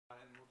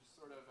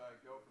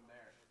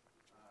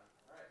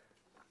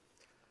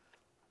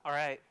All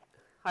right.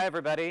 Hi,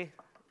 everybody.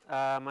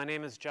 My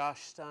name is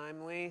Josh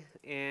Steimle,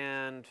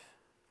 and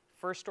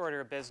first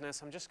order of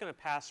business, I'm just going to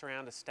pass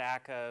around a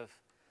stack of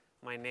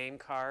my name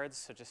cards,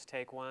 so just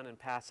take one and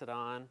pass it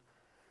on.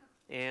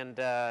 And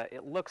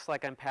it looks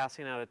like I'm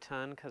passing out a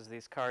ton because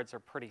these cards are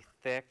pretty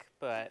thick,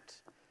 but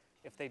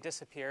if they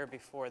disappear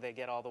before they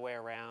get all the way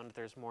around,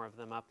 there's more of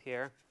them up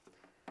here.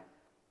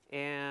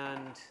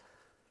 And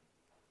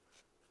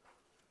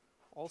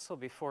also,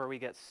 before we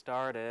get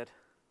started,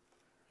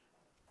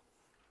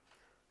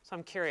 so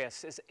I'm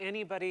curious, is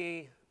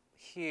anybody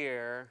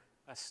here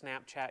a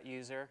Snapchat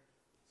user?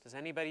 Does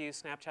anybody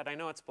use Snapchat? I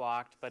know it's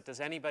blocked, but does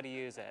anybody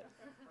use it?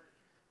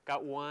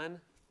 Got one?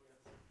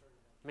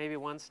 Maybe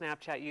one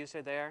Snapchat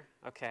user there?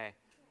 Okay.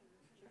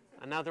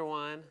 Another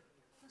one.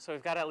 So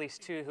we've got at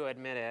least two who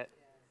admit it.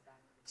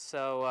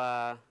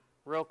 So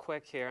real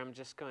quick here, I'm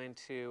just going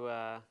to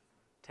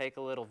take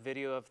a little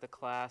video of the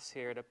class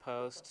here to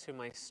post to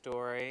my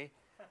story.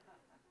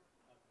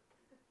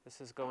 This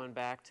is going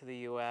back to the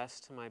US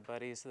to my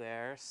buddies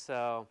there.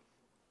 So,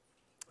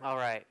 all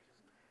right.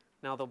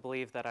 Now they'll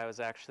believe that I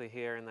was actually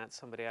here and that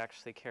somebody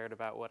actually cared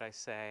about what I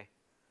say.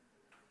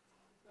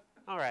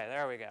 All right,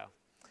 there we go.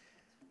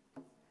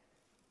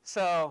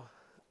 So,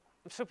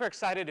 I'm super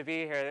excited to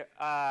be here.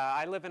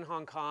 I live in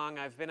Hong Kong.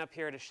 I've been up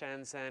here to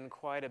Shenzhen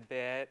quite a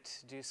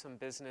bit, do some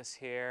business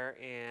here,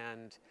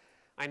 and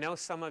I know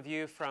some of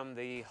you from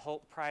the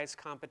Holt Prize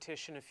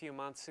competition a few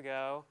months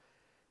ago,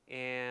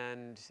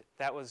 and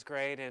that was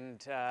great,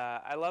 and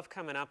I love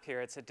coming up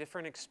here. It's a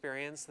different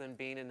experience than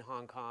being in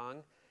Hong Kong.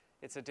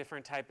 It's a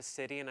different type of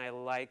city, and I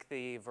like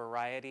the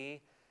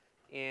variety.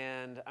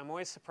 And I'm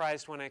always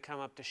surprised when I come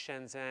up to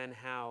Shenzhen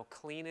how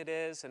clean it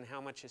is and how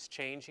much is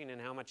changing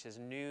and how much is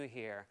new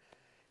here.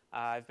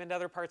 I've been to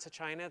other parts of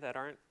China that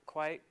aren't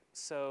quite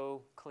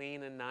so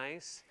clean and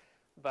nice,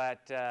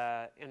 but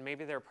and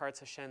maybe there are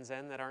parts of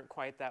Shenzhen that aren't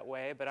quite that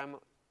way. But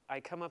I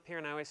come up here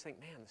and I always think,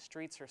 man, the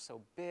streets are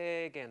so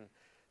big and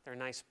there are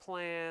nice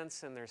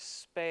plants and there's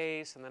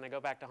space. And then I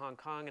go back to Hong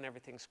Kong and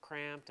everything's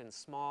cramped and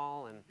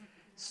small and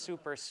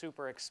super,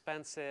 super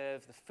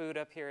expensive. The food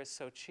up here is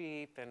so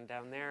cheap, and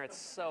down there it's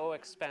so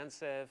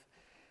expensive.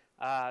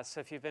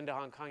 So if you've been to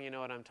Hong Kong, you know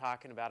what I'm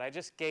talking about. I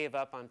just gave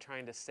up on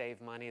trying to save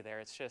money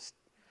there. It's just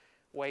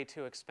way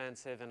too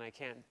expensive, and I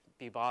can't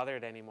be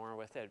bothered anymore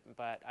with it.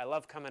 But I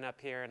love coming up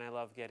here, and I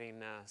love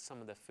getting some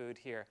of the food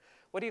here.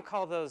 What do you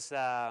call those,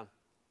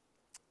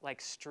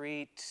 like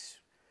street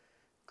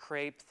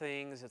crepe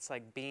things? It's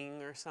like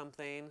Bing or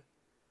something.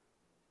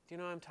 Do you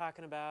know what I'm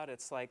talking about?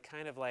 It's like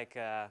kind of like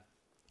a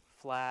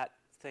flat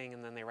thing,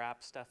 and then they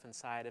wrap stuff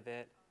inside of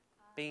it.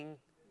 Bing?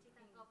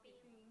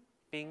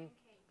 Bing?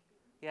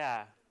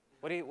 Yeah.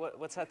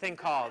 What's that thing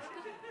called?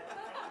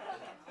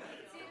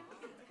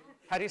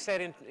 How do you say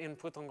it in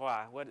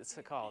Putonghua? What is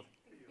it called?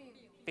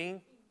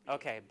 Bing?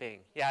 Okay,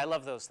 Bing. Yeah, I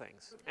love those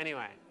things.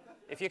 Anyway,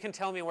 if you can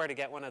tell me where to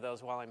get one of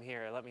those while I'm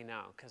here, let me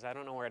know, because I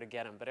don't know where to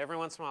get them. But every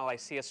once in a while I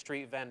see a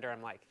street vendor,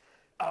 I'm like,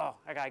 oh,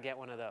 I got to get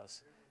one of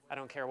those. I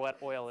don't care what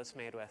oil it's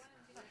made with.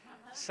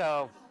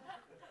 So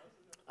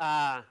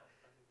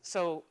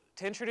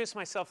to introduce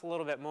myself a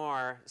little bit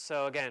more,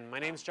 so again, my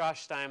name's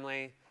Josh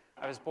Steimle.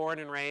 I was born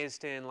and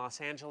raised in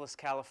Los Angeles,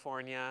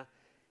 California,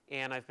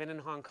 and I've been in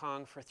Hong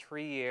Kong for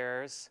 3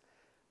 years.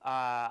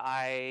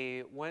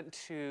 I went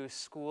to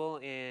school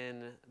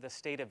in the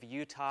state of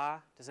Utah.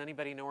 Does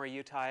anybody know where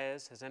Utah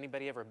is? Has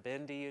anybody ever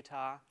been to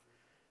Utah?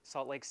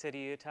 Salt Lake City,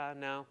 Utah?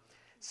 No?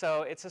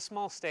 So it's a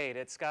small state.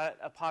 It's got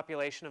a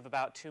population of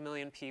about 2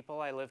 million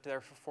people. I lived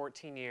there for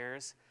 14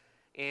 years.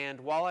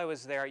 And while I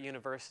was there at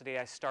university,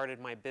 I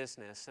started my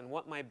business. And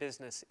what my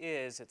business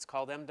is, it's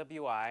called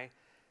MWI,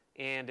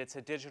 and it's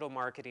a digital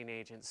marketing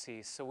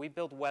agency. So we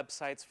build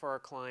websites for our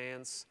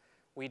clients.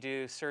 We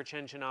do search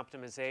engine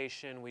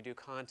optimization. We do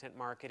content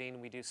marketing.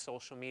 We do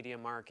social media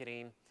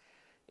marketing.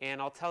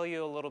 And I'll tell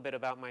you a little bit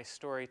about my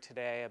story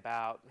today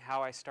about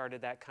how I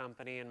started that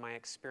company and my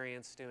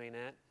experience doing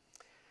it.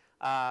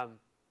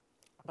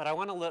 But I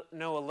want to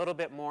know a little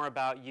bit more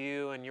about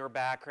you and your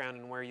background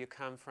and where you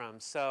come from.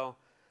 So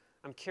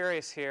I'm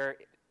curious here,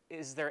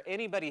 is there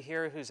anybody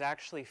here who's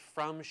actually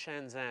from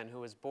Shenzhen, who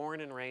was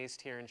born and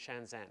raised here in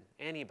Shenzhen?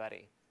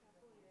 Anybody?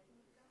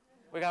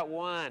 We got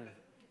one.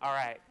 All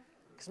right.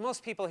 Because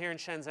most people here in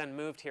Shenzhen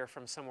moved here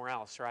from somewhere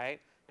else,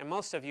 right? And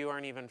most of you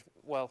aren't even,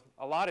 well,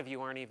 a lot of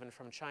you aren't even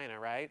from China,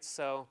 right?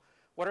 So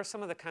what are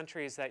some of the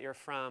countries that you're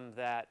from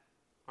that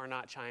are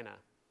not China?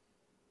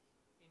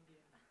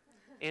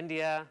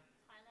 India.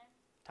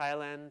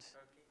 Thailand.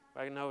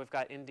 I know we've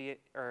got India,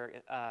 or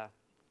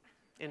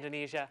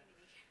Indonesia.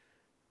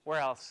 Where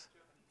else?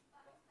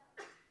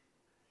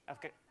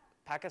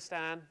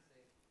 Pakistan.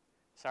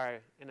 Sorry,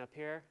 and up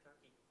here?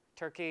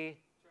 Turkey.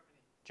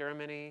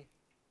 Germany.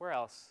 Where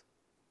else?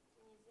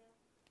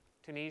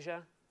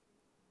 Tunisia.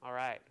 All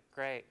right,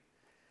 great.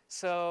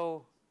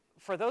 So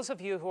for those of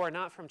you who are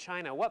not from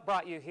China, what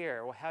brought you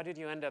here? Well, how did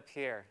you end up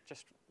here?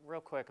 Just real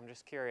quick, I'm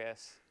just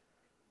curious.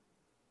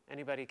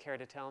 Anybody care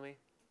to tell me?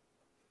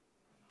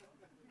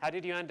 How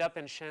did you end up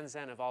in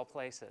Shenzhen, of all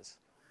places?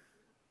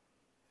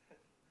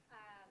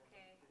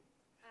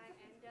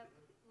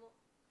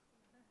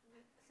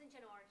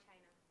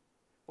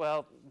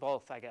 Well,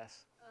 both, I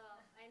guess.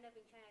 I end up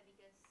in China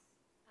because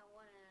I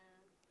want to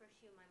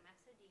pursue my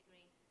master's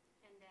degree,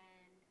 and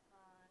then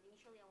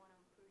initially I want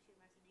to pursue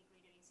master's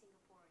degree in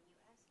Singapore or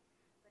US,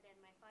 but then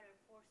my father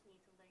forced me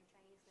to learn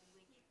Chinese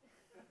language, and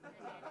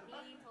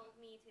then he told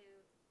me to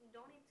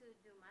don't need to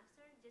do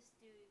master, just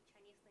do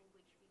Chinese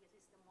language because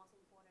it's the most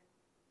important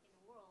in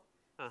the world.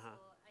 Uh-huh.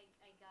 So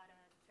I got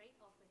a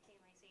trade-off with him.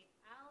 I said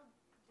I'll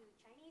do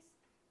Chinese,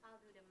 I'll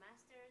do the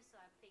master,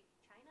 so I picked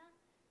China.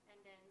 And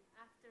then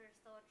after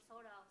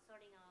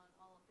sorting out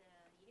all of the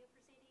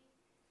university,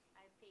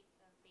 I picked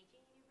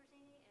Beijing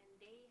University, and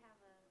they have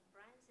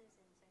branches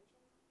in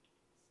Shenzhen.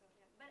 So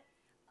yeah, but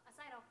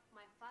aside of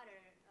my father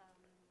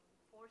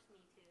forced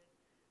me to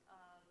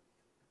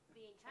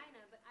be in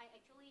China, but I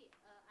actually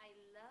I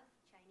love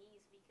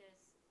Chinese because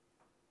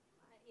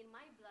in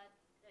my blood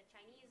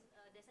Chinese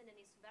descendant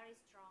is very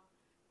strong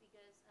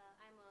because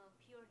I'm a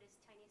pure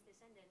Chinese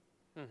descendant.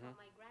 Mm-hmm.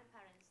 My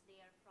grandparents,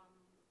 they are from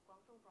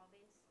Guangdong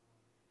province.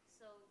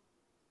 So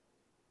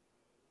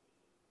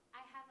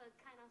I have a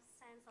kind of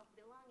sense of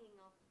belonging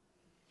of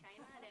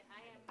China that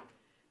I am,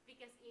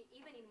 because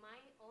even in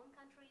my own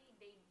country,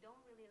 they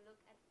don't really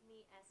look at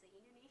me as an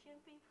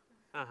Indonesian people.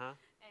 Uh-huh.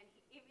 And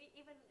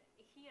even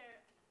here,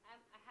 I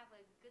have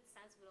a good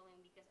sense of belonging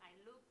because I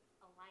look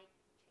alike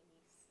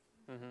Chinese.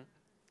 Mm-hmm.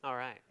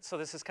 All right. So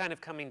this is kind of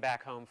coming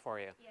back home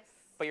for you. Yes.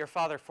 But your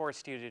father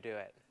forced you to do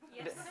it.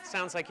 Yes.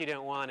 Sounds like you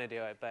didn't want to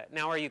do it, but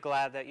now are you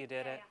glad that you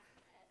did it? Yeah.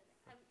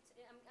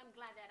 I'm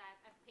glad that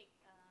I picked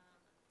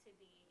to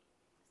be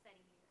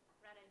studying here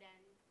rather than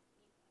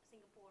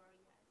Singapore or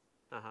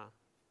US. Uh-huh.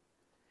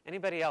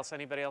 Anybody else?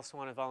 Anybody else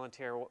want to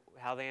volunteer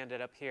how they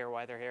ended up here,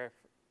 why they're here?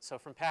 So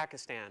from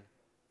Pakistan.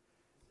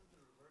 This is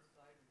the reverse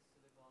side in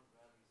Silicon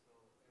Valley, so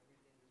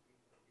everything is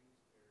being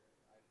produced here.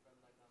 I felt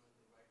like I'm in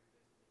the right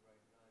place at the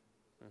right time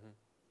because Mm-hmm.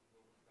 the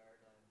global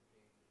paradigm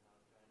change and how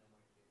China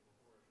might take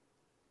over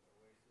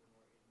very soon,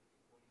 or in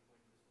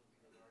 2020 this will be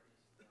the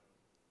largest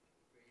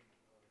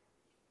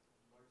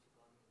largest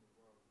economy in the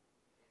world.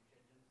 And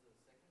Shenzhen's the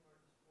second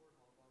largest port,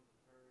 Hong Kong's the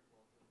third,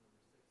 Guangzhou's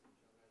number 6, and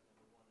Shanghai's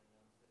number 1, and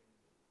I'm sitting in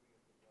the 3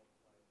 of the Gulf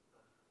ports of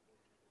the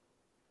world.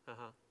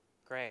 Uh-huh.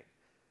 Great.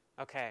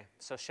 Okay,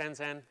 so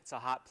Shenzhen, it's a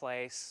hot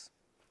place,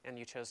 and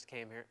you chose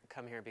to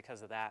come here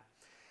because of that.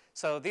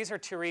 So these are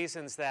two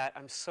reasons that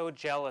I'm so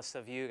jealous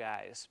of you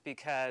guys,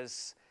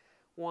 because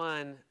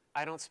one,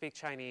 I don't speak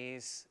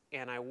Chinese,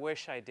 and I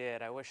wish I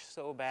did. I wish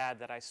so bad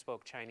that I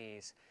spoke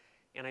Chinese.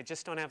 And I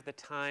just don't have the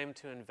time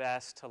to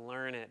invest to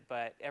learn it.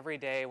 But every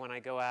day when I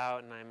go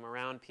out and I'm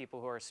around people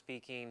who are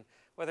speaking,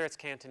 whether it's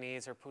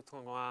Cantonese or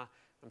Putonghua,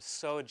 I'm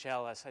so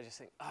jealous. I just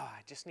think, oh,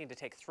 I just need to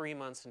take 3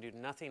 months and do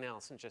nothing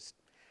else and just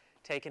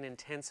take an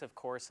intensive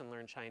course and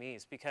learn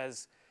Chinese,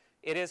 because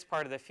it is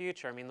part of the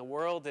future. I mean, the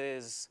world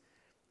is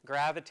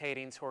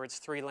gravitating towards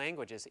 3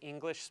 languages,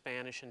 English,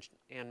 Spanish,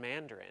 and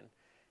Mandarin.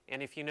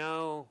 And if you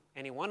know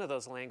any one of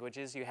those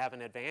languages, you have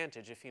an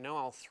advantage. If you know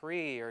all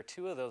 3 or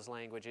 2 of those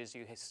languages,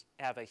 you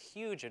have a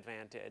huge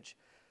advantage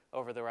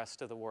over the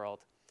rest of the world.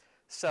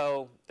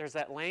 So there's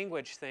that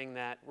language thing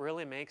that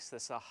really makes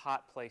this a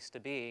hot place to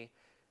be.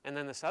 And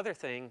then this other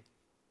thing,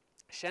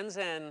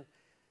 Shenzhen,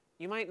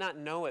 you might not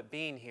know it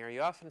being here.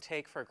 You often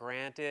take for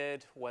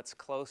granted what's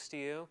close to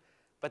you,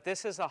 but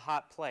this is a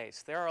hot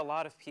place. There are a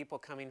lot of people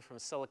coming from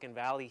Silicon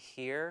Valley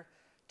here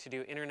to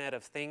do Internet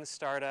of Things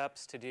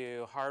startups, to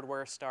do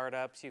hardware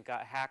startups. You've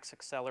got Hacks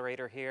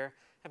Accelerator here.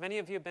 Have any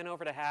of you been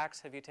over to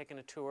Hacks? Have you taken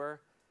a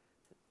tour?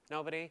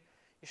 Nobody?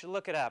 You should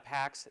look it up,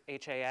 Hacks,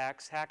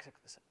 H-A-X, Hacks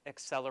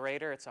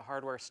Accelerator. It's a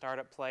hardware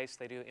startup place.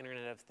 They do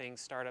Internet of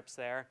Things startups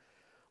there.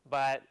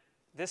 But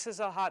this is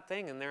a hot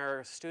thing, and there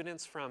are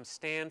students from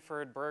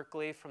Stanford,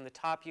 Berkeley, from the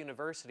top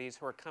universities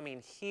who are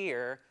coming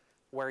here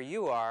where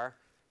you are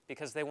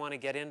because they want to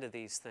get into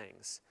these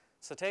things.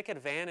 So take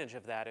advantage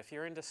of that. If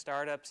you're into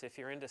startups, if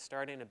you're into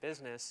starting a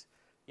business,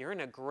 you're in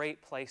a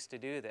great place to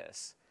do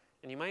this.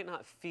 And you might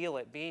not feel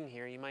it being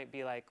here. You might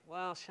be like,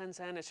 well,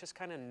 Shenzhen, it's just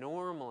kind of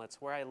normal. It's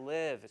where I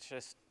live. It's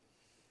just,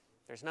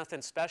 there's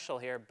nothing special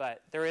here,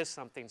 but there is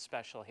something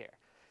special here.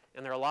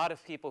 And there are a lot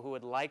of people who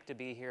would like to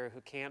be here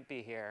who can't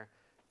be here,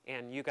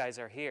 and you guys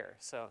are here.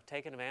 So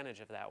take advantage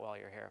of that while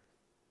you're here.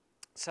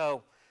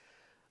 So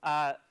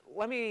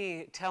let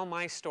me tell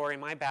my story,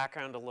 my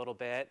background a little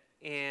bit,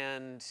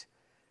 and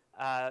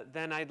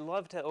then I'd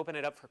love to open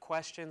it up for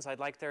questions. I'd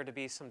like there to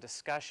be some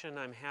discussion.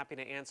 I'm happy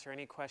to answer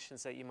any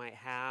questions that you might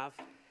have.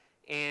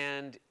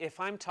 And if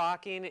I'm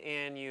talking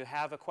and you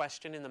have a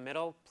question in the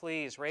middle,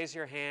 please raise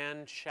your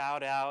hand,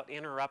 shout out,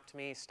 interrupt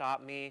me,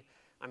 stop me.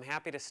 I'm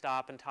happy to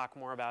stop and talk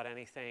more about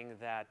anything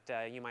that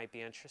you might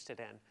be interested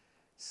in.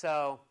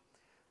 So,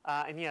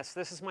 and yes,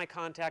 this is my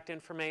contact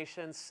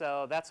information.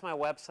 So that's my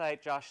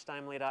website,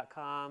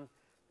 joshsteimle.com,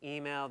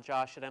 email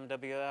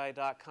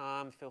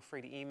josh@mwi.com. Feel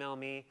free to email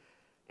me.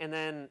 And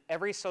then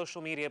every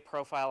social media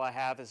profile I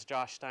have is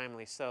Josh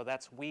Steimle. So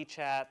that's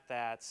WeChat,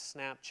 that's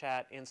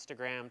Snapchat,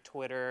 Instagram,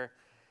 Twitter,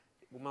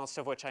 most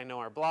of which I know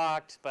are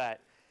blocked.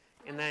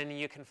 And then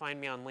you can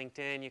find me on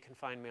LinkedIn. You can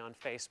find me on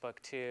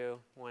Facebook too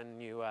when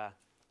you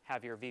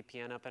have your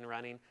VPN up and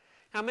running.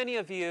 How many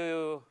of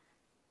you,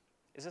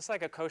 is this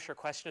like a kosher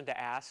question to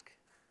ask?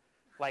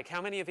 Like,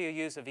 how many of you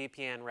use a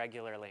VPN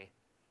regularly?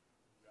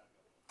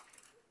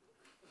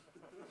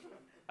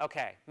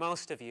 Okay,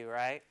 most of you,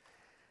 right?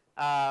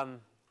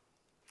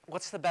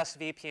 What's the best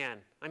VPN?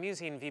 I'm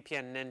using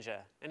VPN Ninja.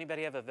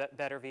 Anybody have a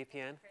better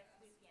VPN?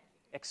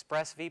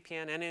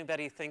 ExpressVPN.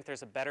 Anybody think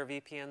there's a better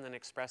VPN than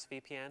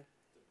ExpressVPN?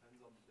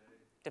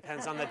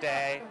 Depends on the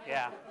day,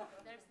 yeah.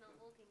 There's no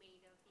ultimate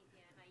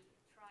VPN. I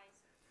try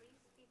three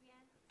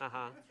VPN,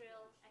 Uh-huh.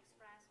 Trail,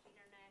 Express,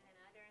 Internet, and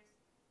others.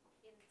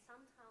 In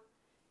sometime,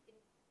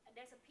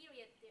 there's a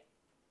period that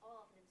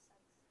all of them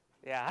sucks.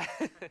 Yeah.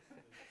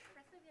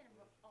 ExpressVPN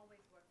will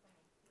always work for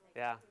me.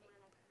 Yeah.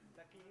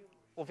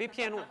 Well,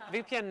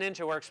 VPN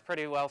Ninja works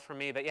pretty well for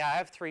me, but yeah, I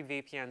have 3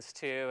 VPNs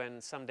too,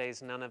 and some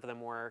days none of them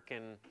work,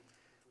 and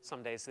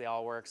some days they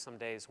all work, some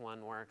days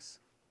one works.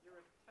 You're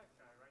a tech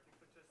guy, right? You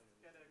could just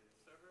get a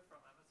server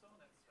from Amazon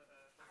and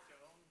host your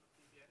own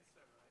VPN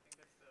server. I think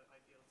that's the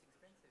ideal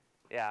solution.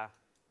 Yeah,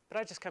 but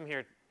I just come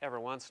here every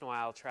once in a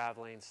while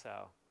traveling,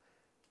 so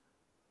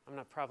I'm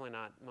probably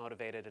not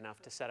motivated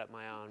enough to set up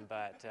my own,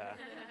 but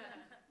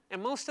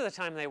and most of the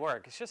time they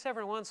work. It's just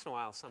every once in a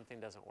while something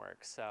doesn't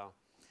work. So,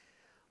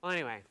 well,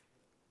 anyway,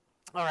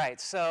 all right.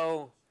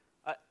 So,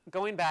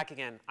 going back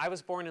again, I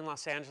was born in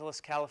Los Angeles,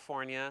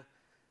 California.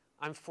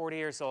 I'm 40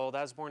 years old.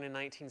 I was born in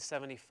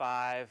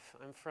 1975.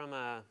 I'm from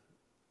a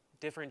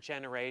different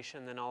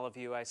generation than all of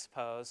you, I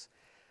suppose.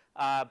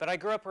 But I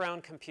grew up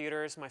around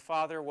computers. My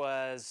father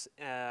was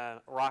a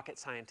rocket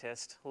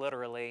scientist,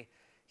 literally.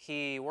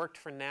 He worked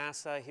for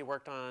NASA. He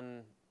worked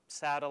on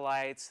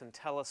satellites and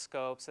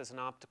telescopes as an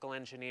optical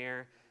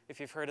engineer. If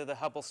you've heard of the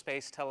Hubble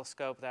Space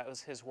Telescope, that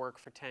was his work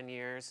for 10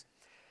 years.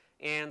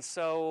 And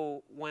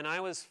so when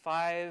I was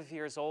 5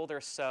 years old or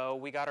so,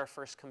 we got our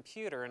first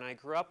computer, and I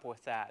grew up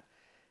with that.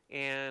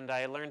 And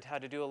I learned how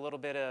to do a little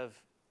bit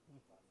of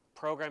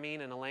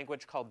programming in a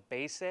language called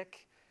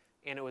BASIC,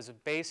 and it was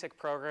basic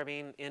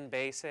programming in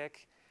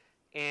BASIC.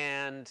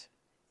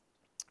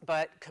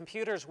 But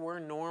computers were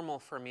normal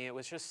for me. It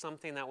was just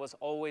something that was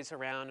always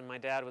around, and my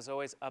dad was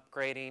always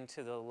upgrading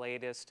to the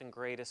latest and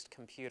greatest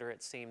computer,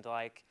 it seemed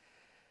like.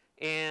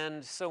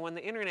 And so when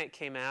the internet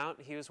came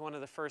out, he was one of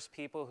the first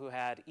people who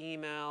had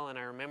email, and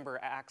I remember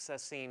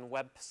accessing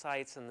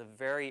websites in the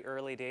very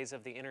early days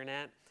of the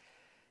internet.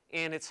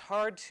 And it's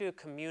hard to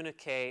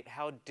communicate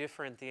how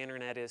different the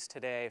internet is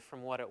today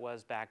from what it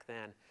was back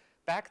then.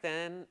 Back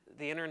then,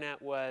 the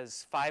internet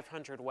was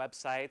 500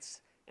 websites,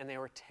 and they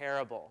were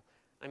terrible.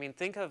 I mean,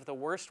 think of the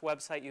worst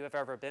website you have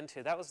ever been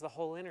to. That was the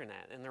whole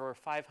internet, and there were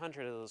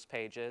 500 of those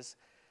pages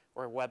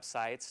or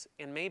websites,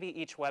 and maybe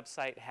each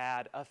website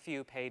had a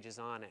few pages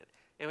on it.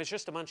 And it was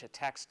just a bunch of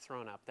text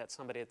thrown up that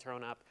somebody had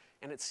thrown up,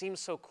 and it seemed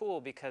so cool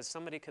because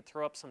somebody could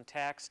throw up some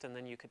text, and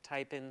then you could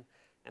type in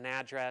an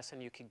address,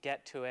 and you could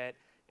get to it,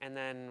 and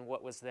then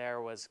what was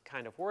there was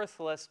kind of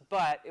worthless,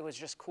 but it was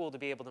just cool to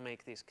be able to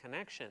make these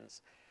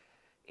connections.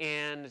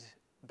 And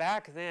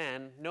back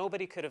then,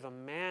 nobody could have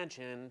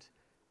imagined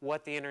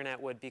what the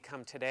internet would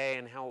become today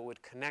and how it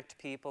would connect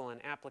people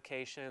and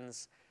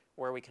applications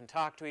where we can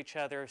talk to each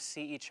other,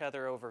 see each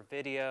other over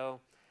video,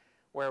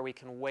 where we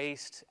can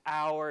waste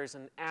hours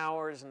and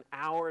hours and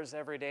hours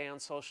every day on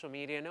social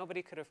media.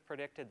 Nobody could have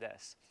predicted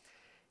this.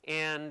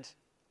 And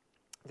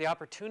the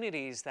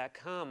opportunities that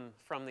come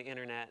from the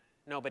internet,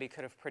 nobody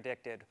could have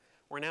predicted.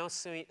 We're now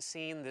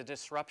seeing the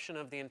disruption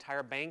of the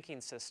entire banking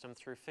system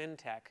through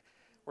fintech.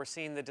 We're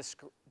seeing the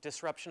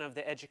disruption of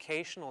the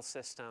educational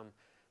system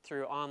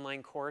through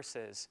online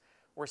courses.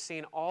 We're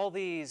seeing all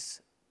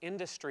these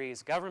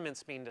industries,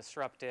 governments being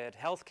disrupted,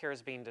 healthcare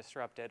is being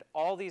disrupted.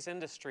 All these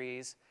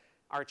industries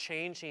are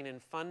changing in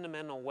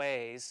fundamental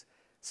ways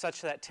such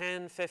that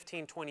 10,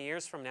 15, 20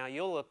 years from now,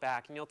 you'll look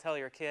back and you'll tell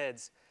your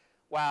kids,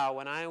 wow,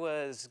 when I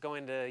was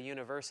going to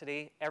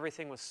university,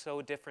 everything was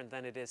so different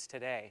than it is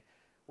today.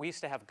 We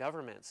used to have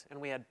governments, and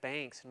we had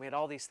banks, and we had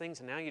all these things,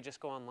 and now you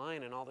just go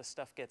online and all this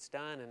stuff gets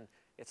done, and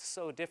it's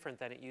so different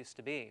than it used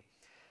to be.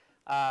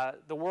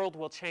 The world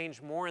will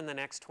change more in the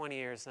next 20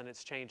 years than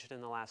it's changed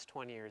in the last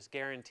 20 years,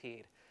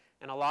 guaranteed.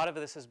 And a lot of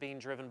this is being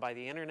driven by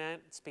the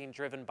internet. It's being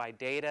driven by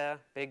data,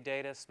 big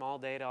data, small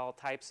data, all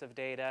types of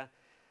data.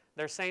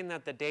 They're saying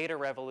that the data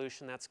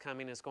revolution that's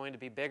coming is going to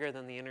be bigger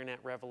than the internet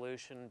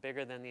revolution,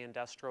 bigger than the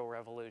industrial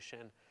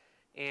revolution.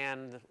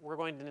 And we're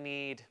going to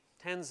need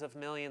tens of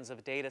millions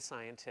of data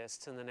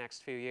scientists in the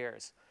next few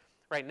years.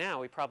 Right now,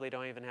 we probably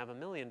don't even have 1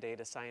 million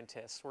data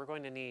scientists. We're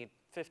going to need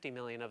 50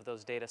 million of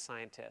those data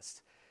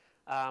scientists.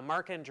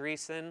 Mark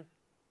Andreessen,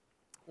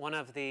 one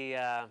of the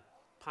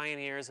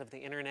pioneers of the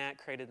internet,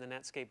 created the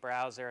Netscape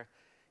browser.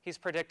 He's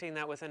predicting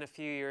that within a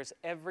few years,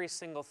 every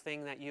single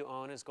thing that you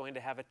own is going to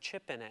have a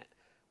chip in it,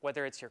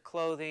 whether it's your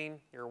clothing,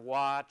 your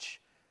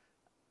watch.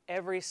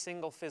 Every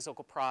single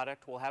physical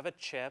product will have a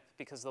chip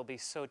because they'll be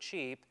so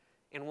cheap,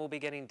 and we'll be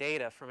getting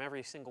data from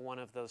every single one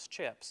of those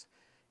chips.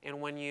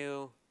 And when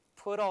you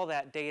put all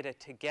that data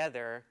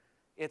together,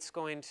 it's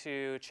going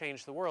to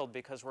change the world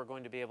because we're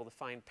going to be able to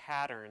find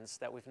patterns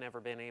that we've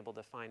never been able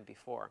to find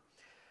before.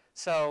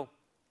 So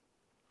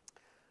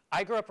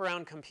I grew up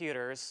around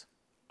computers.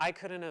 I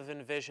couldn't have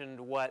envisioned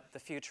what the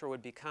future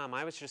would become.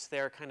 I was just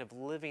there kind of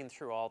living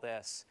through all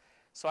this.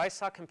 So I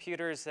saw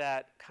computers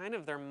at kind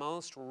of their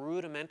most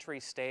rudimentary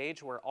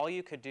stage where all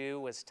you could do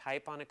was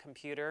type on a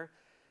computer.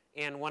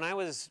 And when I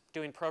was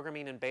doing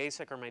programming in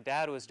BASIC, or my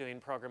dad was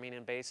doing programming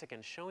in BASIC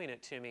and showing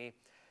it to me,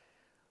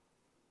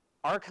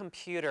 our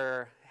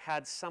computer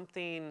had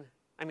something,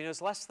 I mean, it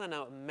was less than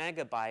a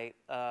megabyte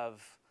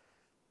of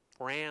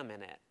RAM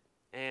in it.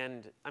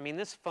 And I mean,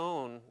 this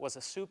phone was a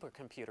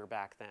supercomputer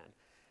back then.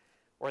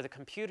 Or the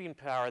computing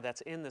power that's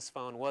in this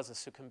phone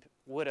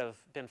would have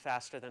been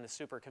faster than a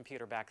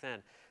supercomputer back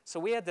then. So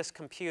we had this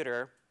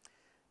computer,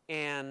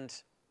 and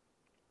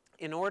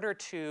in order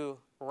to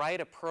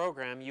write a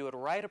program, you would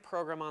write a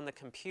program on the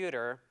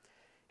computer,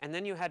 and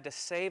then you had to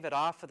save it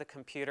off of the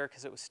computer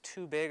because it was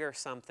too big or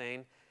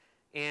something.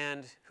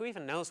 And who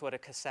even knows what a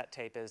cassette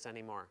tape is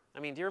anymore? I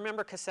mean, do you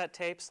remember cassette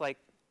tapes, like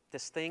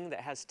this thing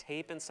that has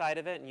tape inside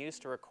of it and you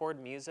used to record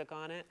music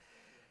on it?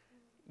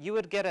 You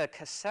would get a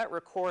cassette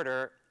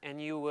recorder and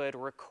you would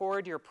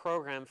record your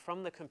program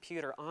from the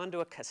computer onto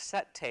a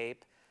cassette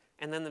tape,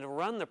 and then to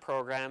run the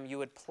program, you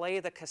would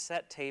play the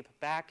cassette tape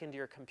back into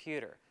your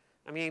computer.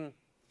 I mean,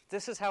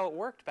 this is how it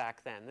worked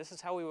back then. This is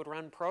how we would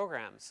run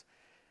programs.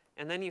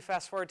 And then you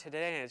fast forward to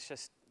today,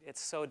 and it's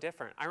so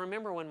different. I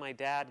remember when my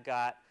dad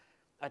got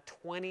a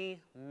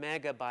 20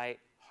 megabyte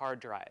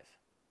hard drive.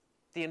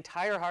 The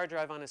entire hard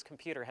drive on his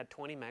computer had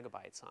 20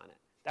 megabytes on it.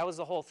 That was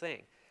the whole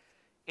thing.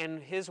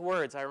 And his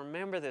words, I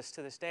remember this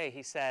to this day,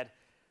 he said,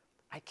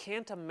 "I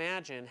can't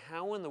imagine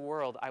how in the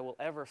world I will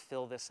ever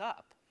fill this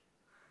up."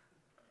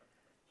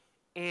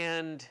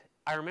 And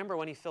I remember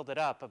when he filled it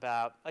up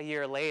about a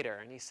year later,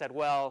 and he said,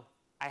 "Well,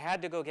 I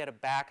had to go get a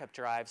backup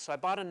drive, so I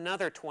bought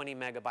another 20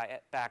 megabyte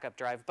backup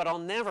drive, but I'll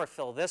never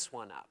fill this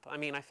one up. I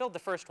mean, I filled the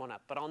first one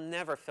up, but I'll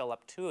never fill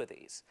up two of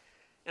these."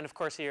 And of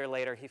course, a year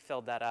later, he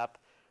filled that up.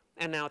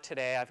 And now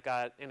today, I've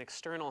got an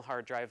external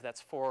hard drive that's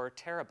 4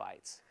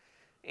 terabytes.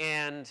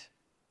 And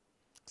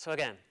so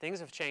again, things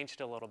have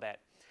changed a little bit.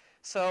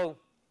 So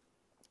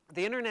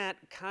the internet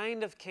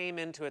kind of came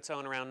into its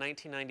own around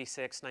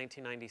 1996,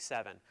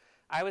 1997.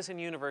 I was in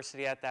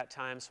university at that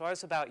time, so I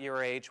was about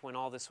your age when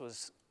all this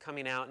was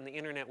coming out, and the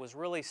internet was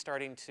really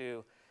starting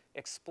to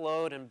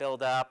explode and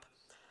build up.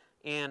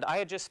 And I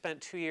had just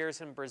spent 2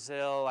 years in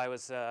Brazil. I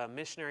was a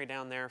missionary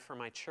down there for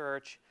my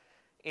church.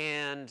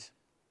 And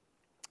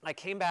I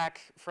came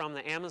back from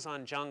the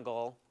Amazon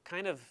jungle,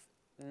 kind of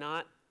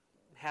not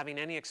having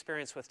any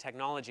experience with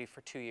technology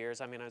for 2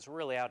 years. I mean, I was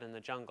really out in the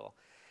jungle.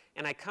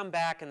 And I come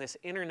back, and this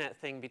internet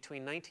thing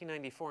between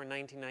 1994 and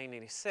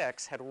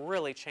 1996 had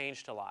really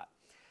changed a lot.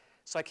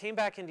 So I came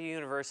back into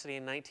university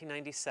in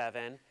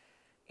 1997,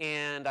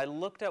 and I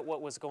looked at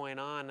what was going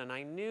on, and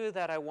I knew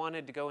that I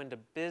wanted to go into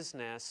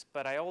business,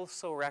 but I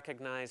also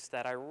recognized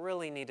that I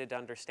really needed to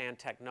understand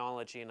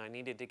technology, and I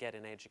needed to get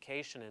an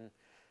education in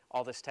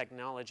all this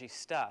technology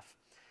stuff.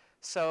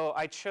 So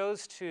I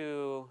chose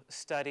to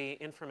study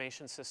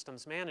information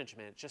systems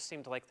management. It just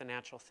seemed like the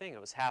natural thing.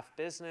 It was half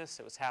business,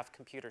 it was half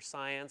computer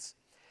science.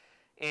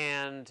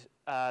 And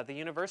the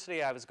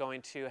university I was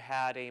going to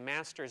had a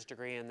master's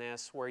degree in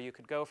this, where you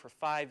could go for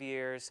 5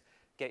 years,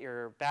 get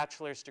your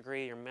bachelor's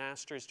degree, your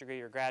master's degree,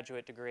 your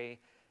graduate degree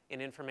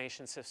in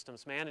information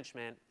systems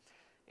management.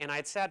 And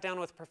I'd sat down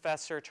with a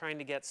professor trying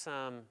to get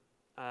some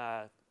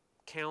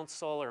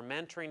counsel or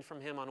mentoring from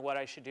him on what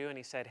I should do, and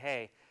he said,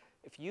 "Hey,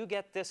 if you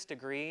get this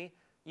degree,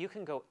 you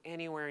can go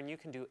anywhere and you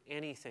can do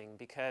anything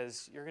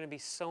because you're going to be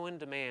so in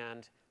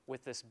demand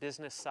with this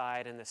business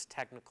side and this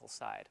technical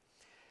side."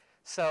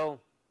 So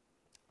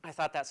I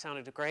thought that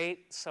sounded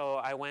great, so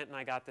I went and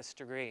I got this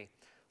degree.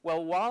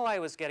 Well, while I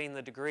was getting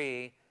the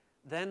degree,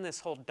 then this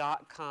whole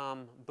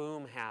dot-com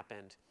boom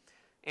happened.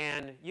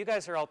 And you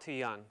guys are all too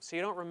young, so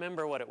you don't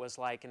remember what it was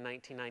like in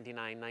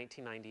 1999,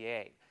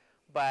 1998.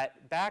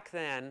 But back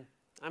then,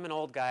 I'm an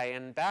old guy,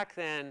 and back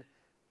then,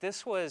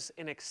 this was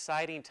an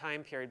exciting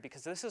time period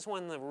because this is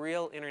when the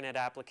real internet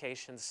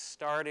applications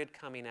started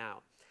coming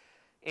out.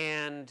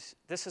 And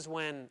this is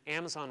when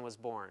Amazon was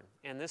born,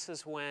 and this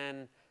is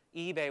when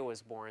eBay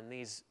was born.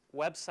 These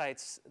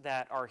websites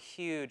that are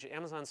huge.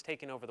 Amazon's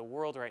taking over the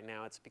world right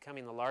now. It's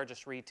becoming the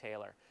largest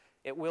retailer.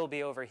 It will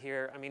be over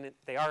here. I mean,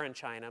 they are in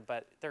China,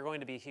 but they're going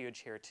to be huge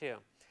here too.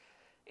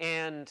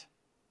 And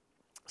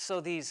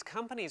so these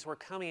companies were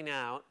coming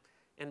out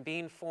and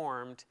being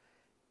formed,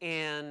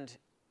 and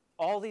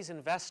all these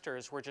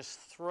investors were just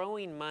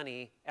throwing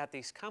money at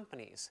these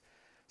companies.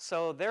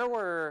 So there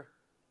were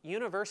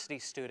university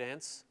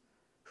students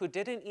who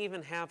didn't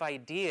even have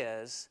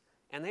ideas,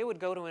 and they would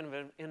go to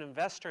an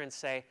investor and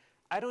say,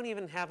 "I don't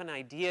even have an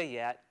idea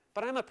yet,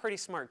 but I'm a pretty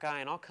smart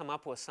guy and I'll come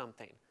up with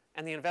something."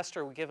 And the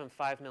investor would give him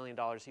 $5 million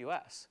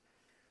US.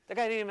 The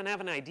guy didn't even have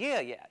an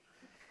idea yet.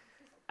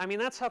 I mean,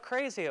 that's how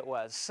crazy it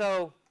was.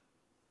 So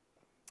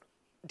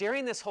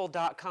during this whole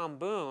dot-com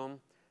boom,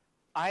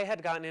 I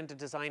had gotten into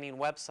designing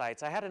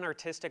websites. I had an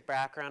artistic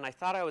background. I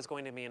thought I was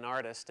going to be an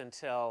artist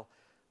until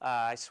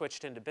I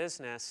switched into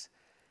business.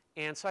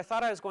 And so I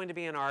thought I was going to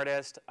be an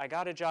artist. I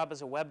got a job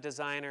as a web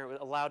designer.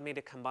 It allowed me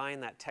to combine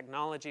that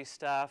technology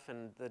stuff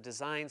and the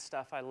design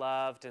stuff I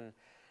loved. And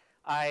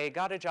I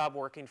got a job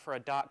working for a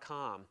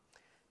 .com.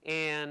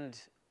 And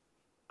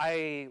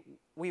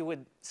we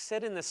would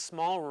sit in this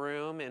small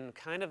room in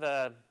kind of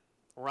a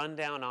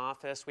rundown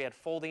office. We had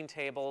folding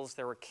tables.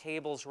 There were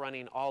cables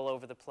running all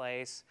over the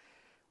place.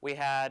 We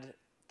had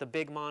the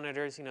big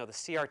monitors, you know, the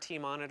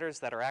CRT monitors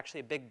that are actually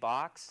a big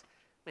box.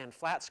 Man,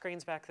 flat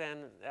screens back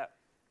then,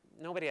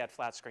 nobody had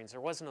flat screens.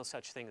 There was no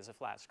such thing as a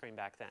flat screen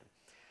back then.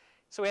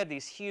 So we had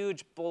these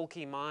huge,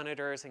 bulky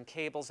monitors and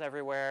cables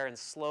everywhere and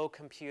slow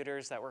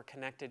computers that were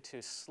connected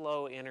to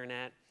slow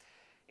internet.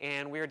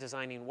 And we were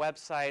designing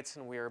websites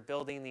and we were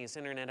building these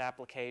internet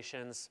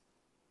applications.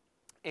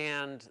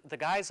 And the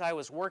guys I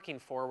was working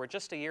for were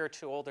just a year or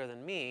two older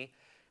than me,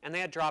 and they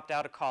had dropped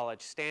out of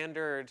college,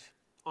 standard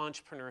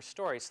entrepreneur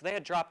story. So they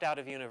had dropped out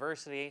of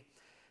university,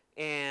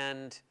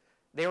 and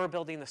they were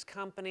building this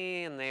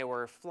company, and they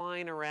were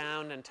flying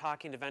around and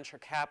talking to venture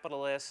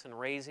capitalists and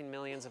raising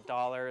millions of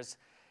dollars,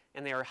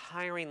 and they were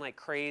hiring like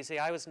crazy.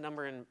 I was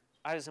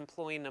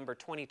employee number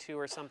 22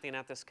 or something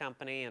at this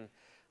company, and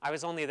I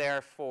was only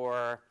there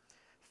for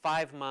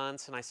 5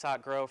 months, and I saw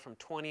it grow from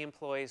 20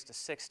 employees to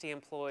 60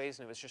 employees,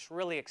 and it was just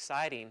really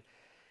exciting.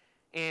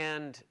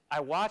 And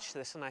I watched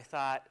this, and I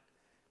thought,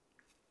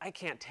 I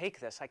can't take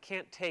this. I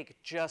can't take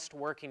just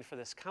working for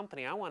this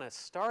company. I want to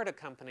start a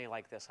company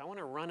like this. I want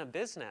to run a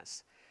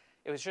business.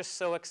 It was just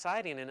so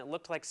exciting, and it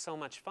looked like so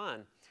much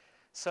fun.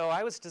 So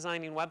I was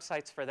designing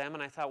websites for them,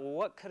 and I thought, well,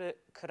 what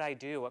could I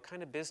do? What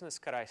kind of business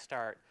could I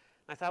start?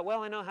 And I thought,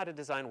 well, I know how to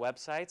design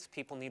websites.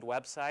 People need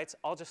websites.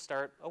 I'll just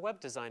start a web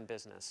design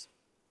business.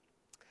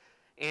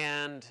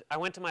 And I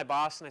went to my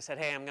boss and I said,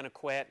 hey, I'm going to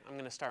quit. I'm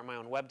going to start my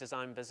own web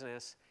design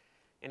business.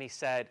 And he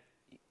said,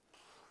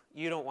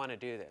 you don't want to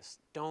do this.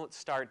 Don't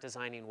start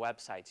designing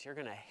websites. You're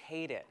going to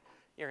hate it.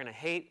 You're going to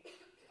hate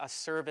a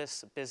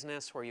service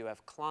business where you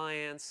have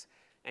clients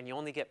and you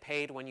only get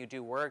paid when you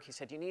do work. He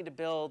said, you need to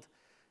build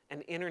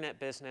an internet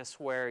business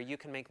where you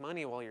can make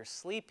money while you're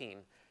sleeping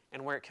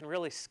and where it can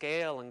really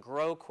scale and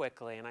grow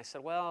quickly. And I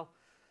said, well,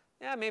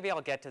 yeah, maybe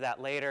I'll get to that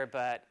later,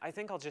 but I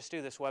think I'll just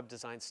do this web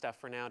design stuff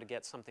for now to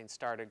get something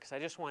started because I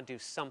just want to do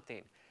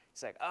something.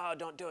 He's like, oh,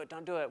 don't do it,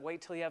 don't do it.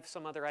 Wait till you have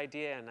some other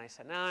idea. And I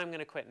said, no, I'm going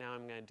to quit now.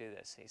 I'm going to do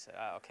this. He said,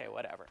 oh, okay,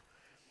 whatever.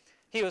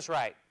 He was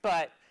right.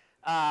 But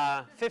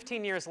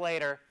 15 years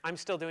later, I'm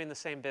still doing the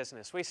same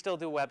business. We still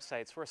do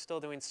websites. We're still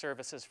doing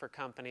services for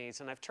companies.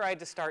 And I've tried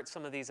to start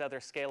some of these other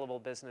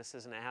scalable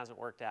businesses, and it hasn't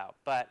worked out.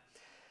 But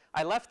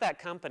I left that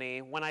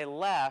company. When I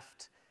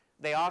left,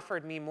 they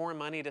offered me more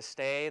money to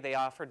stay. They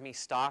offered me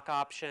stock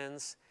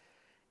options.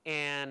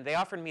 And they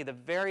offered me the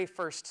very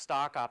first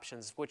stock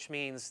options, which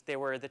means they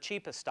were the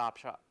cheapest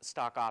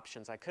stock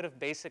options. I could have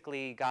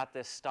basically got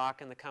this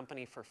stock in the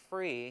company for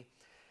free.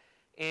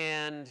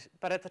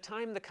 But at the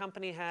time, the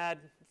company had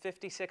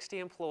 50, 60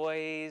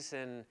 employees,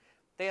 and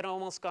they had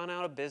almost gone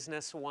out of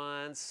business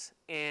once.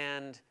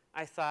 And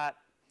I thought,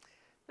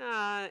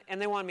 and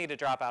they wanted me to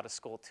drop out of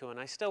school too, and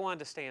I still wanted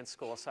to stay in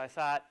school. So I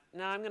thought,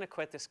 no, I'm going to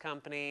quit this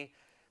company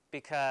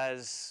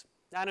because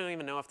I don't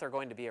even know if they're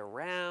going to be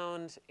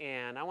around,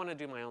 and I want to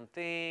do my own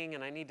thing,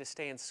 and I need to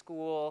stay in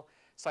school.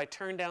 So I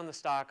turned down the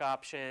stock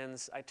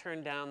options, I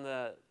turned down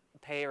the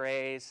pay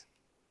raise,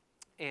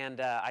 and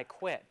I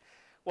quit.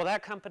 Well,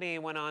 that company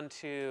went on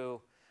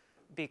to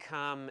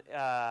become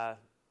a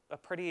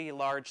pretty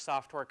large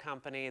software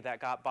company that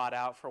got bought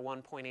out for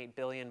 $1.8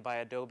 billion by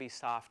Adobe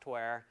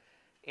Software,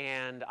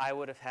 and I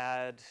would have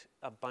had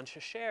a bunch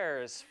of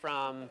shares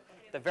from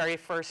the very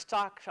first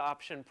stock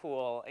option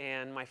pool.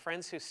 And my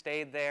friends who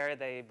stayed there,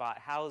 they bought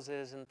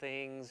houses and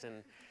things.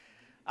 And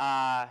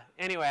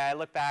anyway, I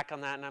look back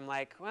on that and I'm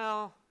like,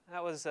 well,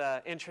 that was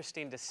an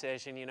interesting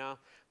decision, you know.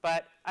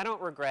 But I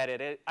don't regret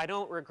it. I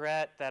don't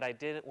regret that I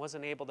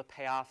wasn't able to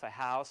pay off a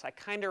house. I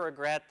kind of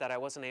regret that I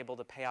wasn't able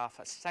to pay off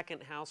a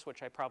second house,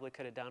 which I probably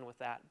could have done with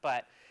that.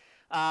 But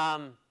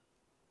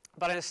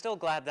I'm still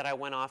glad that I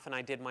went off and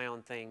I did my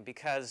own thing,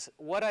 because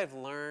what I've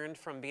learned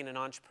from being an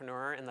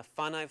entrepreneur and the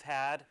fun I've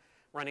had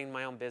running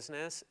my own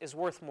business is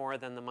worth more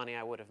than the money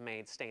I would have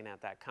made staying at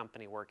that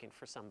company working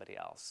for somebody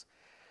else.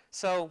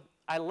 So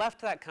I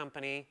left that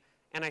company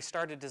and I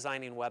started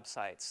designing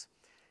websites.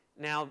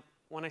 Now,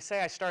 when I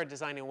say I started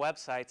designing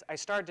websites,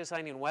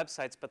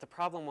 but the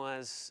problem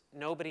was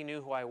nobody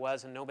knew who I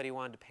was and nobody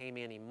wanted to pay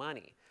me any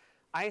money.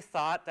 I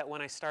thought that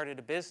when I started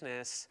a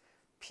business,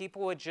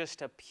 people would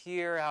just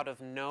appear out of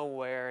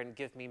nowhere and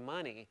give me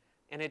money,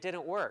 and it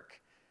didn't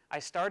work. I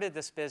started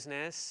this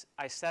business,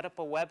 I set up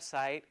a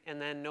website,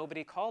 and then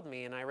nobody called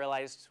me, and I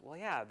realized, well,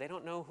 yeah, they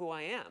don't know who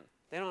I am.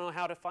 They don't know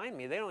how to find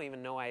me. They don't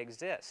even know I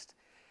exist.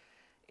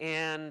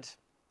 And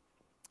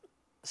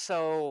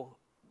so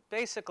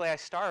basically, I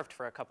starved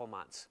for a couple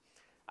months.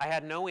 I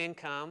had no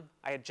income.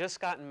 I had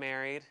just gotten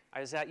married. I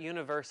was at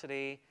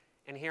university.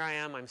 And here I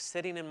am, I'm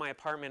sitting in my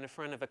apartment in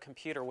front of a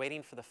computer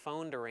waiting for the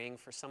phone to ring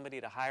for somebody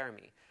to hire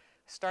me.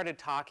 I started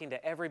talking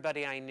to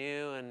everybody I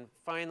knew, and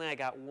finally I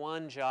got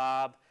one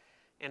job,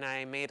 and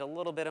I made a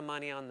little bit of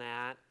money on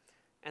that.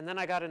 And then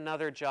I got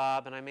another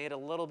job, and I made a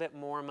little bit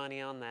more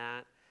money on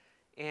that.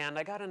 And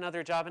I got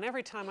another job, and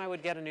every time I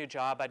would get a new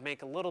job, I'd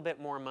make a little bit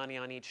more money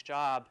on each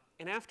job.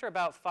 And after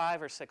about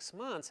 5 or 6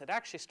 months, it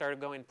actually started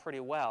going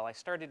pretty well. I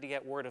started to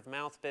get word of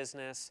mouth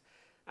business.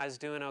 I was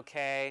doing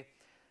okay.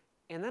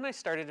 And then I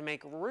started to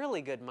make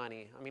really good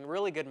money. I mean,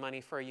 really good money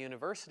for a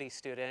university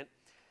student.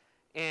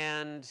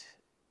 And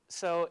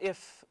so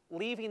if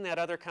leaving that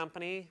other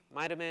company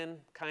might have been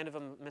kind of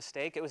a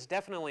mistake, it was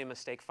definitely a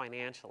mistake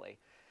financially.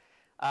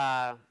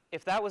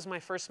 If that was my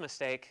first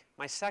mistake,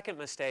 my second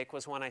mistake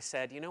was when I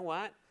said, you know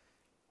what?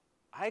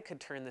 I could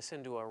turn this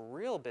into a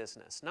real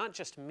business. Not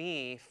just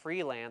me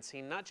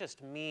freelancing, not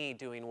just me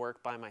doing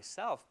work by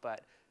myself,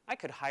 but I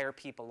could hire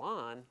people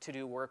on to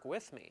do work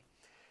with me.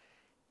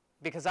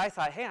 Because I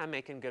thought, hey, I'm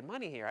making good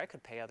money here. I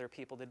could pay other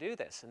people to do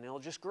this, and it'll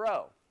just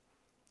grow.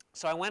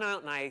 So I went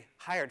out and I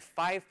hired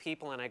 5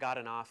 people, and I got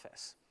an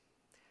office.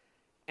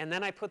 And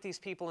then I put these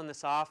people in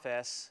this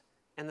office,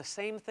 and the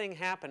same thing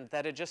happened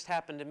that had just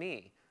happened to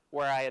me,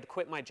 where I had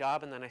quit my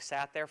job and then I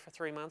sat there for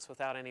 3 months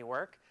without any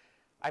work.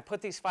 I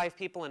put these 5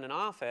 people in an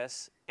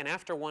office, and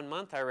after 1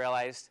 month I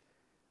realized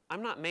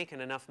I'm not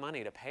making enough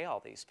money to pay all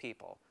these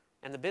people.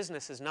 And the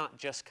business is not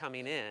just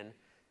coming in.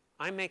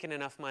 I'm making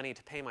enough money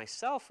to pay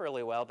myself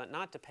really well, but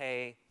not to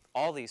pay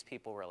all these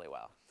people really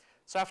well.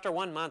 So after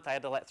 1 month, I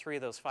had to let 3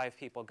 of those 5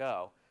 people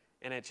go.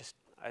 And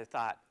I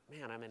thought,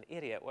 man, I'm an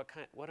idiot.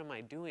 What am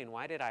I doing?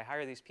 Why did I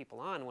hire these people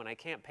on when I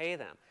can't pay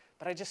them?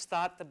 But I just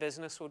thought the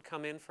business would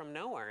come in from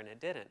nowhere, and it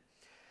didn't.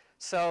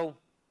 So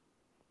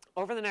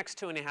over the next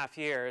 2.5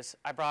 years,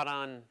 I brought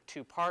on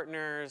 2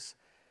 partners.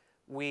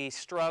 We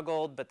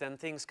struggled, but then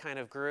things kind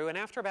of grew. And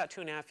after about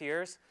 2.5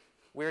 years,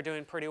 we were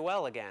doing pretty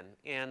well again.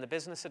 And the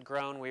business had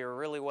grown. We were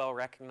really well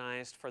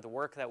recognized for the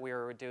work that we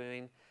were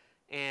doing.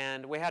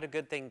 And we had a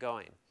good thing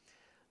going.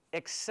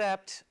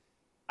 Except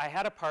I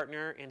had a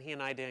partner, and he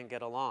and I didn't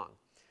get along.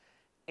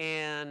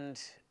 And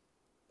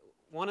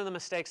one of the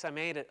mistakes I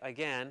made,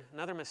 again,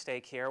 another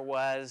mistake here,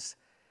 was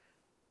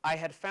I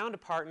had found a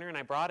partner, and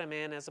I brought him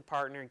in as a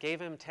partner,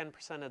 gave him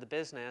 10% of the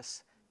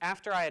business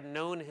after I had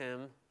known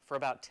him for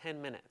about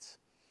 10 minutes.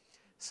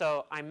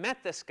 So I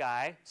met this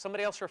guy.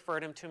 Somebody else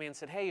referred him to me and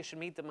said, hey, you should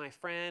meet my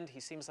friend. He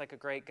seems like a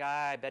great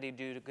guy. I bet he'd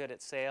do good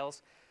at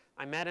sales.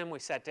 I met him. We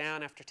sat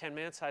down. After 10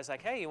 minutes, I was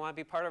like, hey, you want to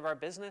be part of our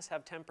business,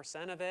 have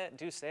 10% of it,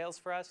 do sales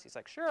for us? He's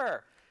like,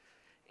 sure.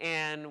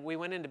 And we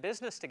went into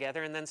business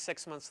together, and then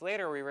 6 months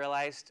later, we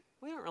realized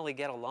we don't really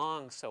get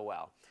along so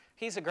well.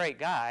 He's a great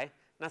guy,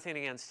 nothing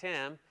against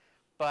him,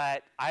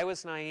 but I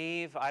was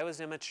naive, I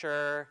was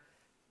immature,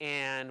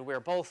 and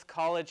we're both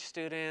college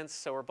students,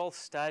 so we're both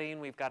studying.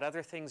 We've got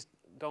other things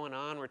going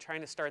on. We're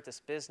trying to start this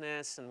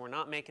business, and we're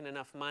not making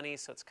enough money,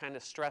 so it's kind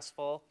of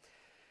stressful.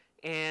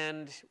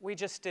 And we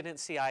just didn't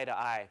see eye to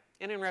eye.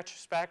 And in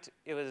retrospect,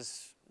 it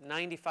was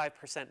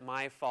 95%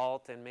 my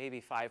fault and maybe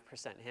 5%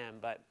 him,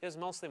 but it was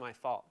mostly my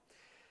fault.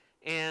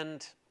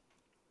 And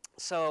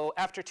so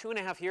after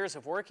 2.5 years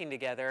of working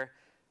together,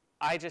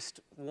 I just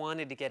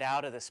wanted to get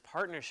out of this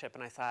partnership,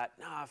 and I thought,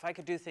 no, if I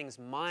could do things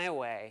my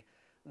way,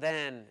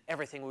 then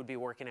everything would be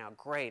working out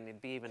great, and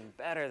it'd be even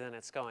better than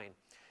it's going.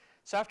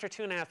 So after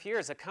 2.5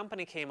 years, a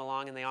company came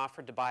along, and they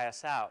offered to buy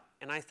us out.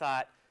 And I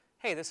thought,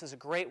 hey, this is a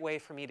great way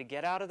for me to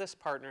get out of this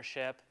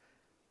partnership,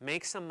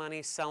 make some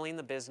money selling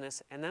the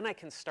business, and then I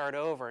can start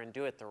over and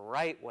do it the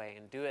right way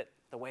and do it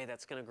the way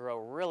that's going to grow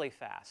really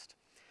fast.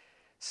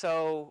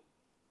 So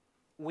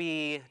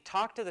we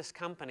talked to this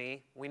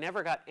company. We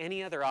never got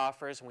any other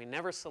offers, and we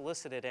never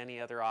solicited any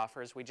other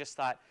offers. We just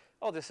thought,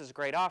 oh, this is a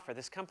great offer.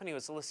 This company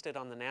was listed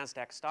on the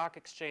NASDAQ stock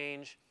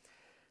exchange.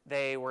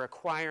 They were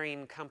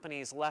acquiring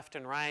companies left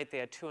and right. They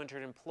had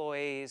 200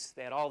 employees.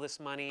 They had all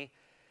this money.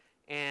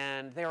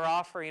 And they were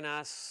offering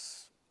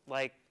us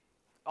like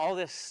all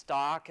this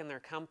stock in their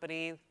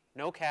company,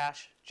 no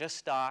cash, just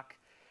stock.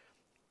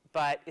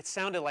 But it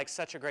sounded like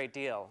such a great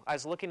deal. I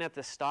was looking at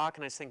the stock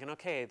and I was thinking,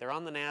 okay, they're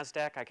on the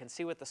NASDAQ. I can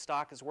see what the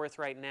stock is worth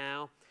right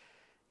now.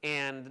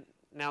 And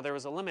now there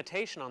was a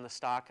limitation on the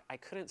stock. I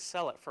couldn't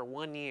sell it for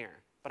 1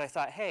 year. But I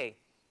thought, hey,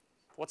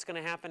 what's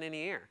going to happen in a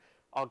year?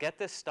 I'll get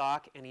this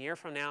stock, and a year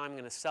from now I'm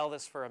going to sell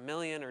this for $1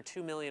 million or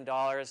 $2 million,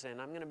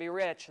 and I'm going to be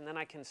rich, and then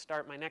I can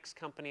start my next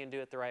company and do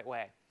it the right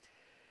way.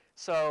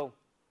 So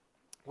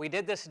we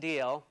did this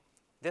deal.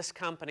 This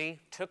company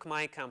took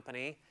my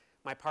company.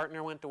 My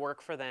partner went to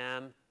work for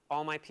them.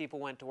 All my people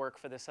went to work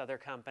for this other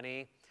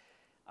company.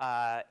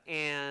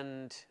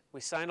 And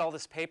we signed all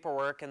this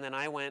paperwork, and then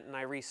I went and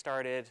I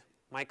restarted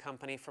my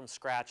company from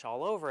scratch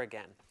all over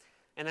again.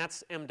 And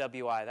that's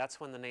MWI. That's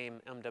when the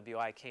name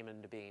MWI came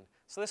into being.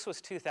 So this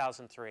was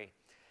 2003.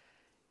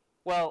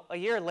 Well, a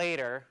year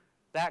later,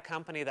 that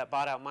company that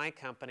bought out my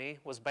company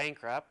was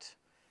bankrupt,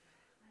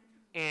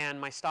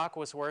 and my stock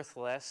was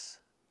worthless.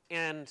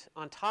 And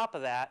on top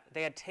of that,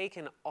 they had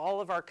taken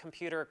all of our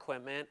computer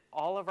equipment,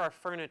 all of our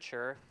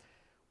furniture,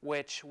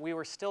 which we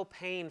were still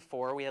paying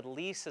for. We had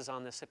leases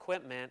on this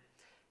equipment,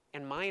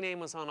 and my name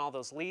was on all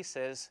those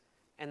leases,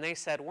 and they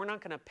said, we're not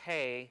going to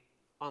pay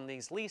on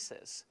these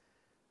leases.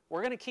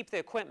 We're going to keep the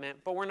equipment,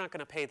 but we're not going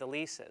to pay the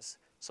leases.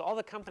 So all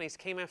the companies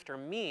came after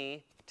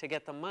me to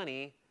get the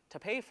money to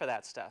pay for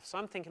that stuff. So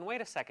I'm thinking,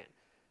 wait a second,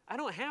 I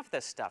don't have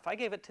this stuff. I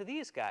gave it to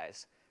these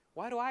guys.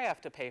 Why do I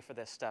have to pay for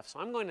this stuff? So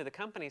I'm going to the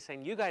company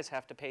saying, you guys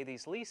have to pay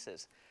these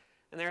leases.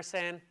 And they're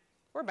saying,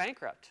 we're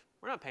bankrupt.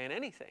 We're not paying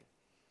anything.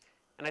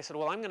 And I said,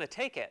 well, I'm going to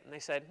take it. And they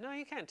said, no,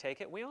 you can't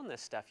take it. We own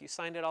this stuff. You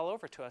signed it all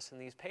over to us in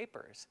these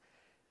papers.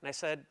 And I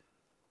said,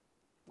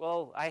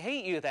 well, I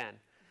hate you then.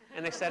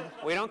 And they said,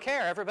 we don't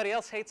care. Everybody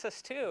else hates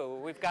us too.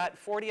 We've got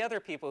 40 other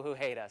people who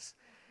hate us.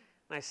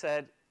 And I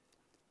said,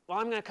 well,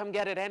 I'm going to come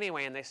get it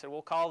anyway. And they said,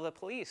 we'll call the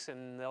police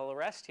and they'll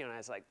arrest you. And I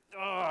was like,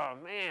 oh,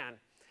 man.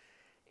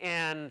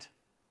 And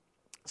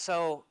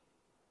so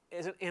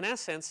in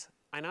essence,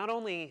 I not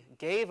only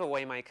gave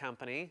away my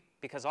company,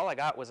 because all I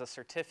got was a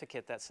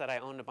certificate that said I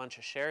owned a bunch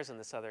of shares in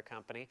this other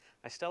company.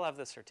 I still have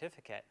the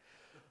certificate.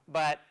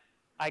 But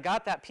I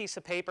got that piece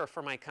of paper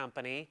for my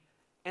company,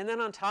 and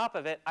then on top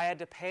of it, I had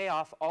to pay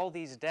off all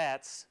these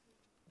debts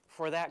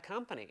for that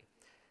company.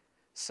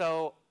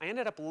 So I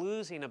ended up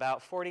losing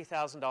about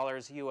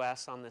 $40,000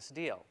 US on this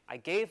deal. I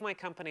gave my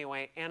company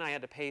away, and I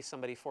had to pay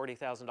somebody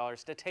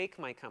 $40,000 to take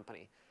my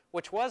company,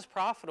 which was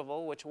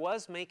profitable, which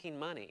was making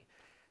money.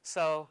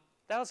 So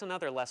that was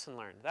another lesson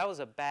learned. That was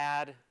a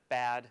bad,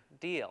 bad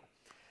deal.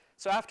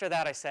 So after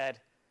that, I said,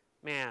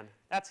 man,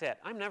 that's it.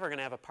 I'm never going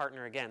to have a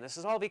partner again. This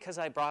is all because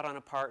I brought on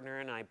a partner,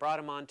 and I brought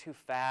him on too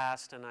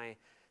fast, and I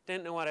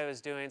didn't know what I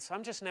was doing, so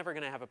I'm just never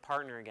going to have a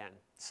partner again.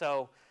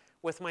 So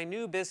with my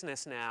new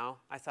business now,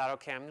 I thought,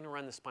 okay, I'm going to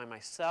run this by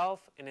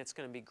myself, and it's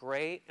going to be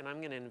great, and I'm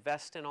going to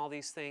invest in all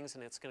these things,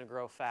 and it's going to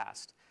grow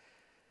fast.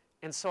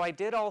 And so I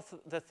did all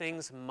the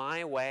things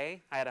my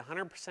way. I had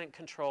 100%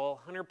 control,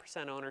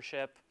 100%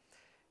 ownership,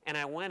 and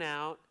I went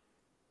out,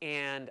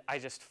 and I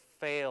just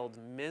failed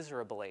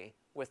miserably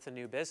with the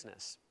new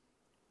business.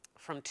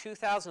 From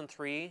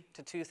 2003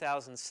 to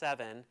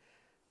 2007,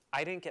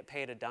 I didn't get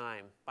paid a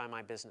dime by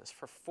my business.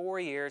 For 4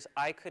 years,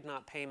 I could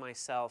not pay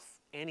myself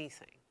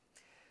anything.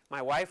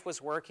 My wife was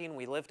working.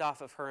 We lived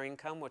off of her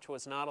income, which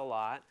was not a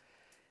lot.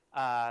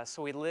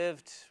 So we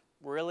lived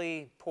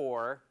really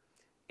poor,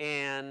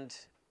 and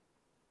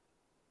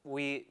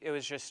it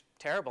was just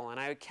terrible. And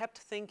I kept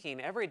thinking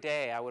every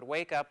day, I would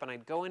wake up and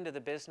I'd go into the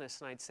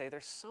business and I'd say,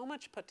 there's so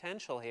much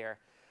potential here,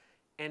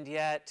 and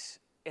yet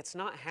it's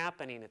not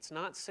happening. It's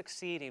not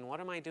succeeding. What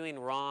am I doing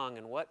wrong,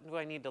 and what do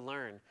I need to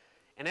learn?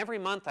 And every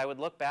month I would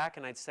look back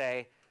and I'd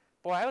say,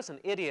 boy, I was an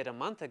idiot a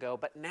month ago,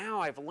 but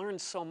now I've learned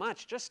so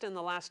much just in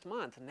the last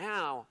month.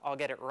 Now I'll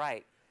get it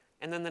right.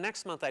 And then the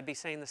next month I'd be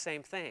saying the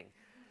same thing.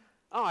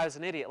 Oh, I was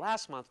an idiot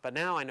last month, but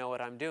now I know what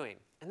I'm doing.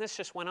 And this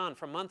just went on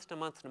from month to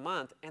month to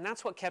month, and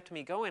that's what kept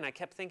me going. I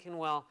kept thinking,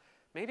 well,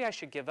 maybe I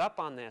should give up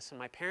on this. And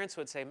my parents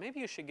would say, maybe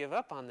you should give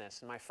up on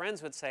this. And my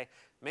friends would say,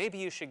 maybe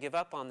you should give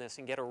up on this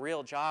and get a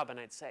real job. And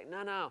I'd say,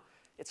 no, no,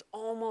 it's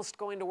almost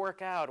going to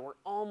work out. We're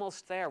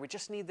almost there. We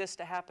just need this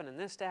to happen and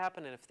this to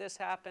happen. And if this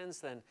happens,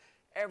 then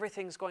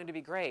everything's going to be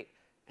great.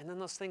 And then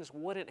those things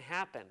wouldn't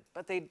happen,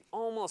 but they'd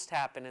almost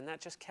happen, and that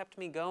just kept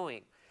me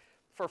going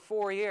for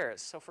 4 years.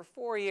 So for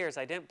 4 years,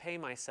 I didn't pay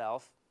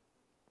myself.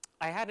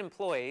 I had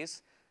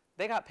employees.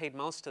 They got paid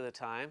most of the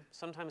time.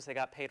 Sometimes they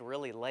got paid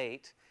really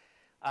late.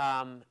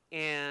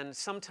 And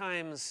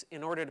sometimes,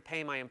 in order to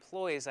pay my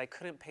employees, I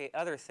couldn't pay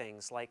other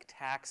things like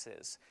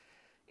taxes.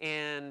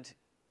 And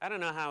I don't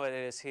know how it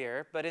is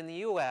here, but in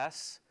the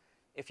US,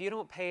 if you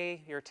don't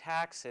pay your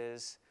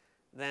taxes,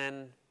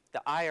 then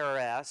the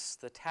IRS,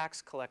 the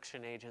tax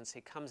collection agency,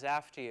 comes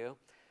after you,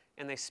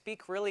 and they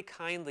speak really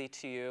kindly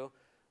to you,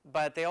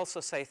 but they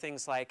also say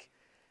things like,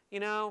 you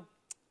know,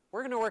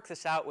 we're going to work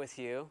this out with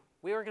you.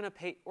 We're going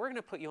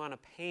to put you on a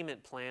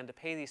payment plan to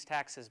pay these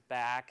taxes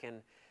back,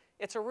 and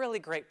it's a really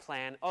great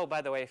plan. Oh,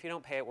 by the way, if you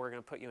don't pay it, we're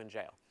going to put you in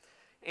jail.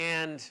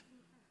 And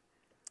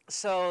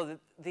so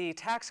the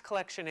tax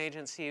collection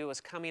agency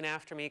was coming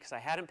after me because I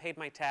hadn't paid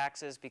my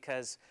taxes,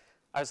 because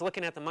I was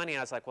looking at the money and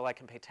I was like, well, I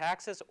can pay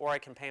taxes or I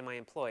can pay my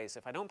employees.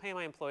 If I don't pay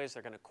my employees,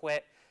 they're going to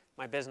quit.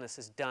 My business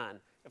is done.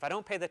 If I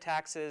don't pay the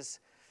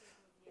taxes,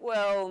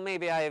 well,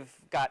 maybe I've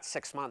got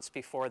 6 months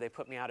before they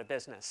put me out of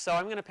business. So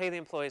I'm going to pay the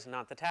employees and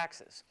not the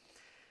taxes.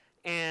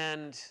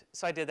 And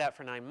so I did that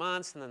for 9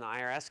 months, and then the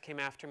IRS came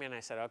after me, and I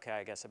said, okay,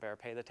 I guess I better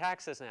pay the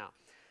taxes now.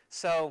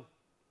 So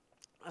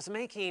I was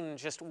making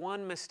just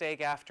one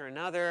mistake after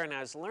another, and I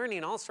was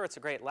learning all sorts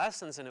of great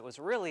lessons, and it was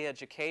really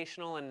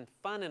educational and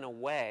fun in a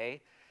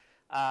way.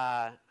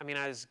 I mean,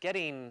 I was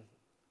getting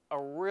a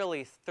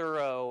really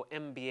thorough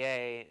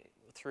MBA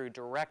through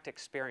direct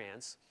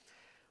experience,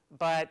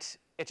 but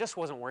it just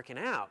wasn't working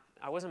out.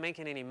 I wasn't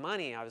making any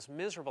money. I was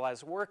miserable. I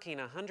was working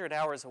 100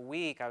 hours a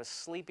week. I was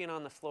sleeping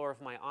on the floor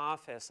of my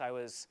office.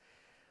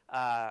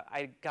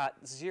 I got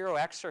zero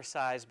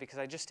exercise because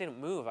I just didn't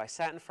move. I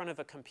sat in front of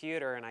a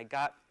computer, and I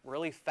got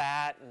really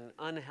fat and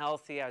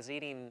unhealthy. I was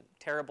eating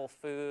terrible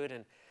food,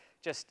 and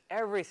just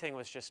everything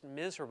was just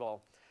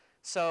miserable.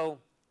 So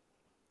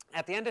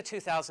at the end of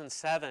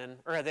 2007,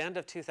 or at the end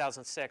of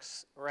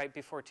 2006, right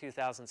before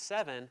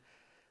 2007,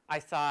 I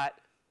thought,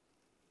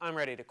 I'm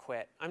ready to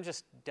quit. I'm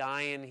just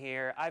dying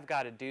here. I've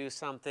got to do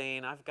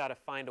something. I've got to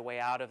find a way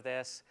out of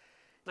this.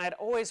 And I'd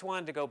always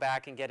wanted to go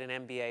back and get an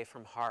MBA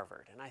from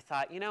Harvard. And I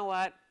thought, you know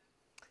what?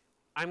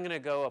 I'm going to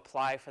go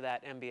apply for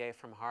that MBA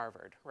from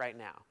Harvard right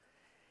now,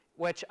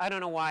 which I don't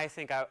know why I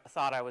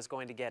thought I was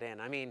going to get in.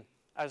 I mean,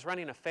 I was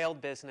running a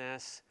failed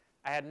business.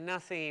 I had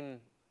nothing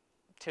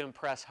to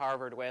impress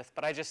Harvard with,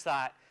 but I just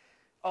thought,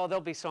 oh,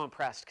 they'll be so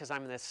impressed because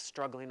I'm this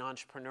struggling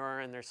entrepreneur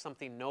and there's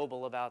something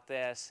noble about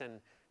this, and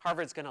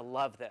Harvard's going to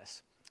love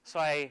this. So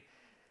I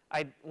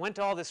went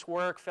to all this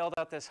work, filled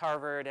out this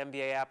Harvard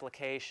MBA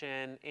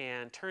application,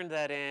 and turned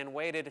that in,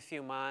 waited a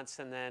few months,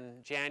 and then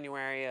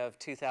January of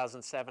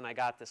 2007, I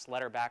got this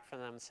letter back from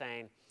them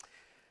saying,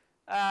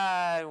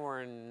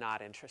 we're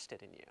not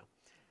interested in you.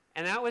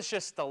 And that was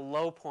just the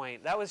low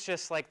point. That was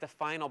just like the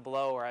final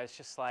blow where I was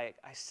just like,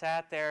 I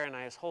sat there and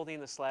I was holding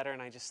this letter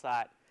and I just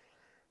thought,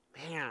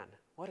 man,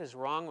 what is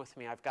wrong with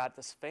me? I've got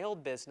this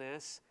failed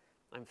business.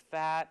 I'm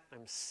fat.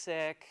 I'm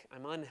sick.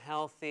 I'm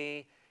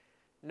unhealthy.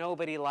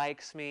 Nobody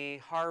likes me.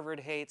 Harvard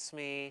hates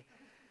me.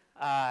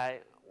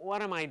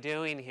 What am I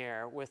doing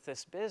here with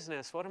this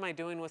business? What am I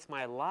doing with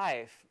my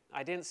life?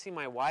 I didn't see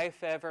my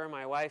wife ever.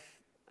 My wife,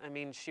 I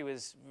mean, she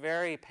was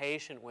very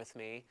patient with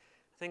me.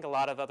 I think a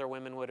lot of other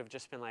women would have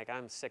just been like,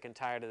 I'm sick and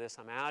tired of this.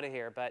 I'm out of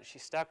here. But she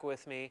stuck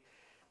with me.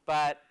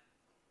 But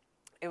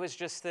it was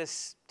just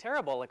this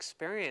terrible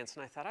experience.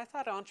 And I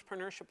thought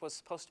entrepreneurship was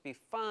supposed to be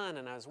fun.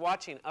 And I was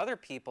watching other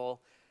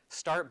people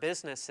start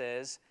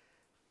businesses.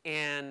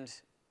 And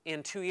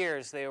in 2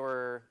 years, they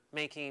were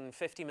making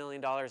 $50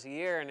 million a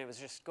year. And it was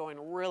just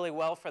going really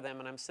well for them.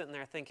 And I'm sitting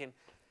there thinking,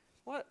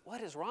 what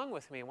is wrong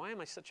with me? Why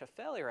am I such a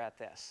failure at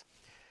this?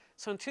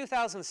 So in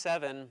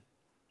 2007,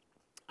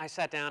 I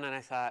sat down and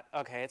I thought,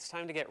 okay, it's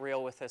time to get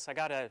real with this. I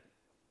got to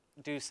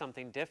do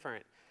something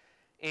different.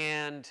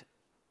 And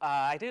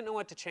I didn't know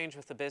what to change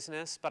with the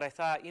business, but I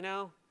thought, you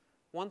know,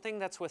 one thing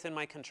that's within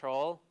my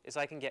control is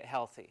I can get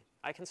healthy.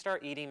 I can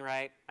start eating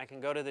right. I can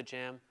go to the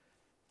gym.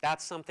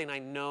 That's something I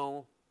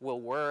know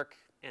will work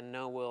and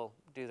know will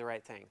do the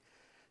right thing.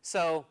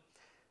 So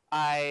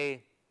I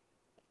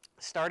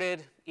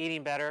started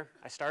eating better.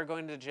 I started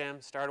going to the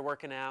gym, started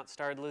working out,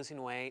 started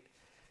losing weight.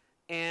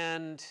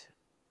 And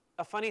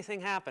a funny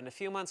thing happened. A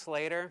few months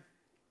later,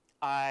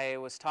 I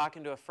was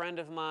talking to a friend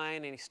of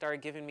mine, and he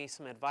started giving me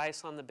some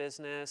advice on the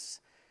business.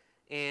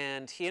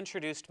 And he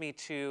introduced me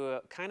to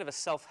kind of a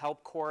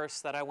self-help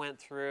course that I went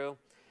through.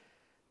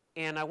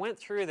 And I went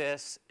through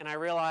this, and I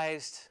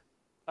realized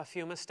a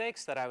few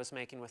mistakes that I was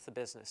making with the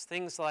business.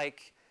 Things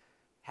like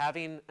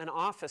having an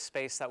office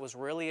space that was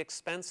really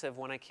expensive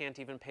when I can't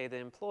even pay the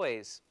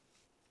employees.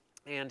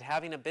 And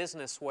having a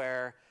business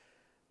where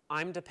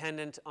I'm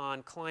dependent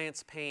on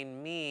clients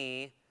paying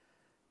me,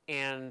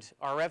 and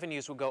our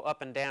revenues would go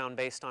up and down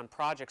based on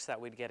projects that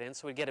we'd get in.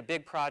 So we'd get a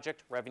big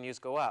project, revenues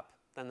go up.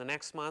 Then the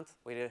next month,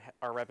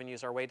 our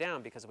revenues are way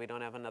down because we don't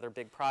have another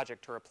big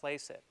project to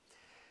replace it.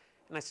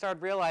 And I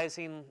started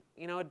realizing,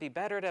 you know, it'd be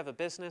better to have a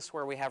business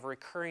where we have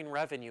recurring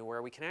revenue,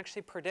 where we can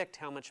actually predict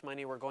how much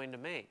money we're going to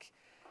make.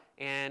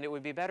 And it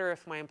would be better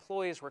if my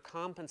employees were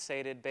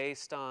compensated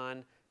based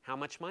on how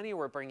much money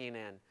we're bringing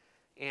in.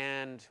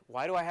 And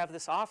why do I have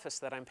this office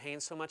that I'm paying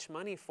so much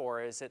money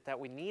for? Is it that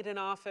we need an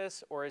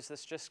office, or is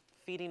this just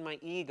feeding my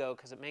ego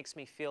because it makes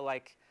me feel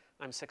like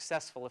I'm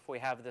successful if we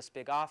have this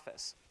big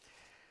office?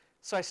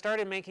 So I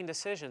started making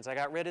decisions. I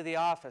got rid of the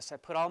office. I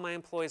put all my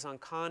employees on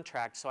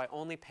contract, so I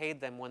only paid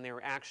them when they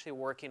were actually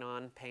working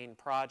on paying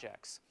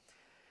projects.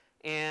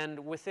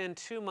 And within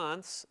 2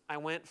 months, I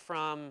went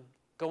from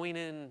going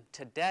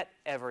into debt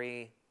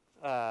every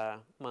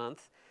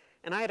month,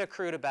 and I had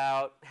accrued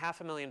about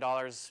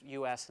 $500,000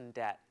 US in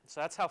debt.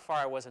 So that's how far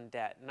I was in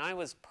debt. And I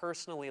was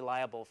personally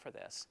liable for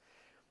this.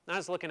 And I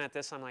was looking at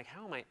this, I'm like,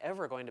 how am I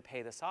ever going to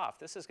pay this off?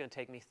 This is going to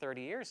take me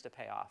 30 years to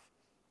pay off.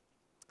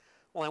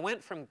 Well, I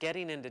went from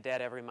getting into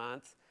debt every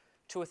month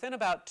to within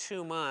about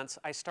 2 months,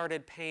 I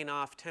started paying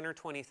off $10,000 or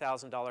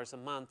 $20,000 a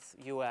month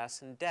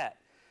US in debt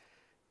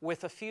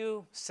with a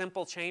few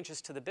simple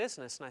changes to the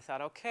business. And I thought,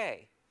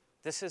 okay,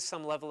 this is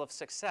some level of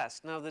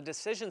success. Now, the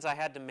decisions I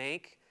had to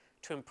make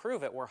to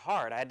improve it were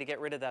hard. I had to get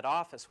rid of that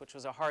office, which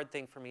was a hard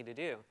thing for me to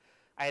do.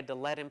 I had to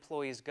let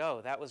employees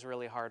go. That was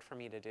really hard for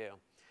me to do.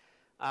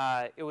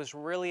 It was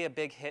really a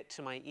big hit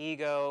to my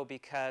ego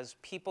because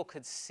people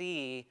could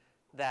see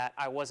that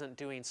I wasn't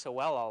doing so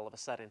well all of a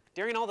sudden.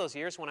 During all those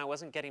years when I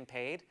wasn't getting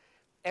paid,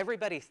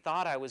 everybody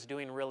thought I was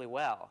doing really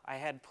well. I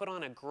had put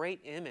on a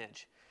great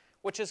image,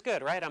 which is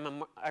good, right?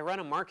 I run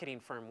a marketing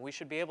firm. We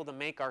should be able to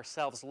make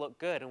ourselves look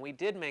good, and we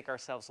did make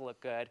ourselves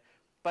look good,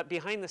 but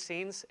behind the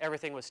scenes,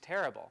 everything was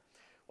terrible.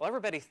 Well,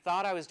 everybody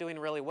thought I was doing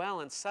really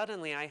well, and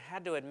suddenly I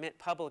had to admit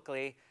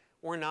publicly,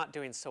 we're not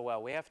doing so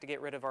well. We have to get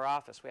rid of our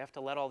office. We have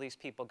to let all these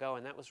people go,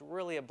 and that was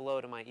really a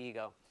blow to my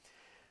ego.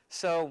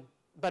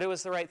 But it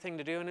was the right thing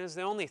to do, and it was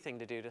the only thing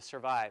to do to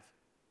survive.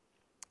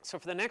 So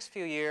for the next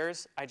few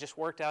years, I just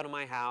worked out of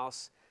my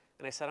house,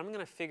 and I said, I'm going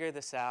to figure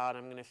this out.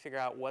 I'm going to figure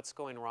out what's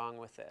going wrong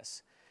with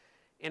this.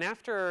 And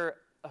after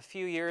a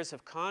few years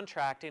of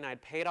contracting,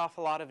 I'd paid off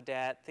a lot of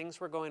debt. Things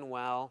were going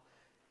well.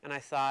 and I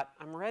thought,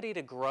 I'm ready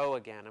to grow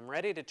again. I'm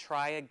ready to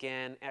try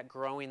again at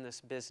growing this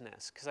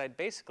business, because I'd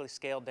basically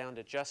scaled down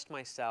to just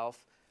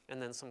myself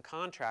and then some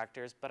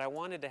contractors, but I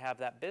wanted to have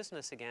that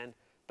business again,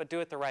 but do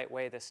it the right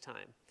way this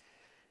time.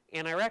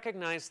 And I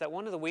recognized that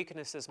one of the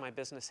weaknesses my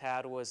business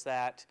had was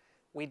that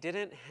we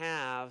didn't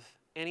have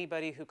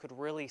anybody who could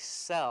really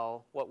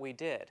sell what we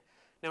did.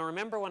 Now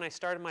remember when I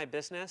started my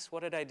business,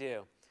 what did I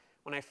do?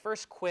 When I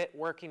first quit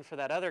working for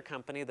that other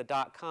company,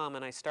 the .com,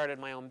 and I started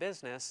my own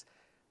business,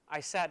 I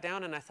sat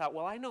down and I thought,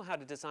 well, I know how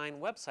to design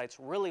websites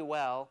really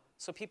well,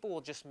 so people will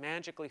just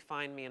magically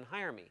find me and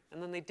hire me.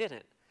 And then they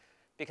didn't,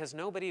 because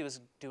nobody was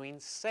doing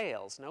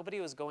sales. Nobody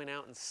was going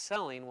out and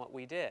selling what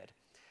we did.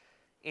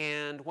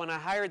 And when I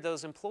hired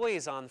those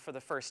employees on for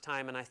the first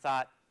time, and I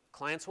thought,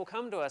 clients will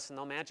come to us and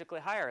they'll magically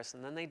hire us,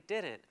 and then they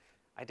didn't.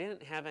 I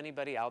didn't have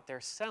anybody out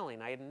there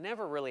selling. I had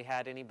never really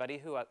had anybody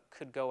who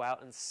could go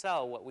out and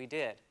sell what we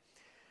did.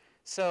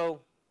 So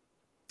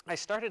I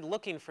started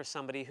looking for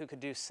somebody who could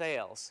do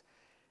sales.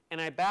 And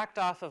I backed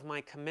off of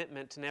my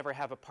commitment to never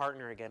have a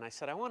partner again. I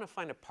said, I want to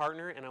find a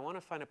partner, and I want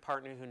to find a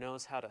partner who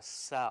knows how to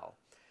sell.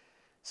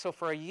 So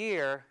for a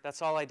year,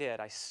 that's all I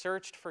did. I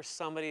searched for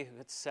somebody who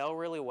could sell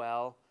really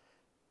well,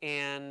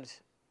 and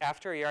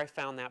after a year, I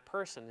found that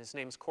person. His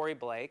name's Corey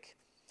Blake.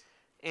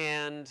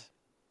 And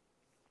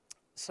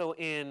so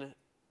in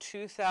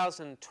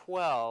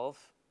 2012,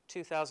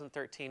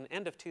 2013,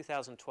 end of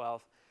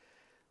 2012,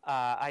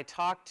 I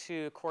talked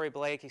to Corey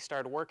Blake. He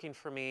started working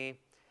for me.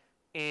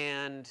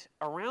 And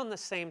around the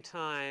same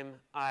time,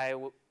 I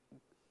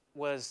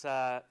was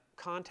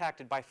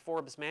contacted by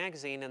Forbes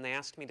magazine, and they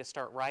asked me to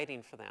start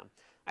writing for them.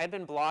 I had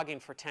been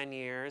blogging for 10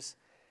 years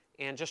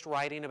and just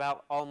writing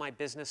about all my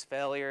business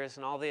failures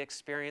and all the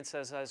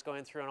experiences I was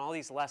going through and all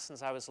these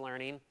lessons I was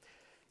learning.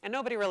 And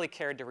nobody really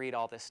cared to read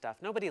all this stuff.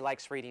 Nobody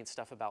likes reading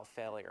stuff about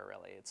failure,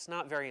 really. It's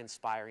not very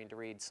inspiring to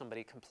read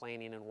somebody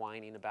complaining and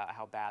whining about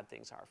how bad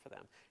things are for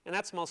them. And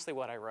that's mostly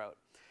what I wrote.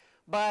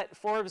 But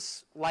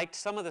Forbes liked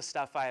some of the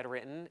stuff I had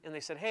written, and they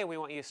said, hey, we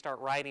want you to start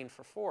writing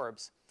for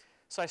Forbes.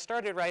 So I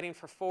started writing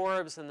for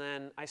Forbes, and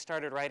then I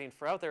started writing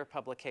for other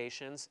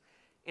publications.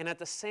 And at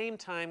the same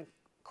time,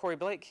 Corey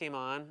Blake came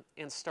on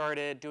and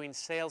started doing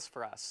sales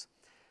for us.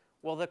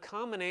 Well, the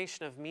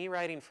combination of me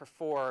writing for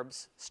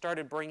Forbes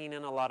started bringing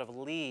in a lot of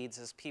leads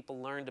as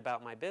people learned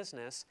about my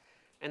business,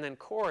 and then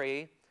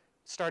Corey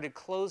started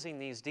closing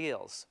these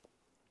deals.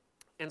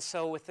 And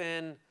so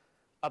within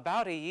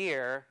about a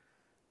year,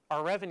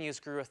 our revenues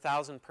grew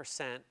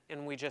 1,000%,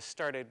 and we just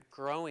started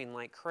growing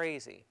like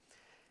crazy.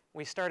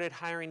 We started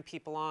hiring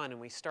people on, and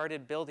we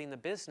started building the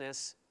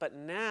business, but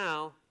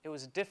now it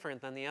was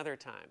different than the other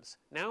times.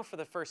 Now, for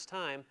the first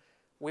time,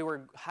 we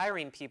were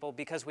hiring people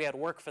because we had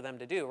work for them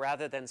to do,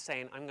 rather than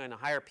saying, I'm going to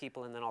hire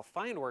people and then I'll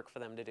find work for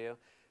them to do.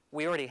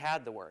 We already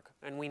had the work,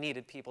 and we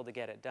needed people to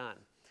get it done.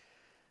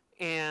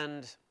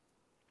 And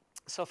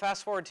so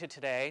fast forward to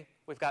today,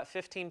 we've got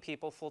 15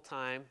 people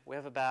full-time. We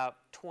have about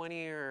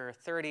 20 or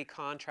 30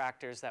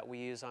 contractors that we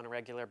use on a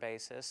regular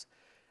basis.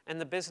 And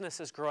the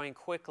business is growing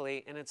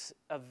quickly, and it's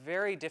a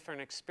very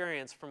different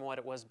experience from what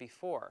it was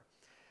before.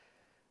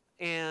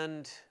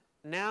 And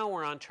now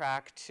we're on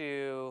track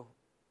to,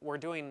 we're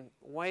doing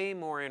way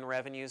more in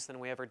revenues than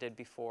we ever did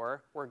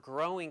before. We're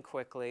growing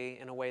quickly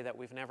in a way that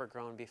we've never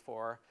grown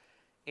before.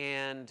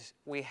 And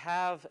we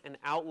have an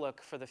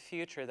outlook for the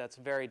future that's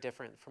very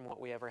different from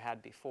what we ever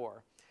had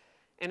before.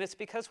 And it's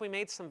because we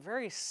made some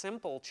very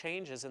simple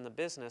changes in the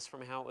business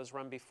from how it was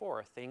run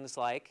before. Things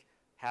like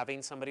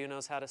having somebody who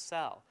knows how to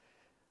sell,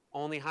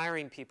 only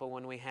hiring people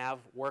when we have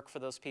work for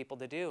those people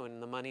to do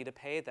and the money to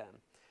pay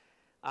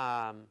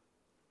them.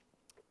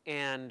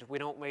 And we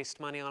don't waste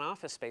money on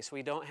office space.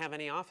 We don't have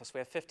any office. We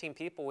have 15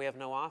 people. We have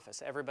no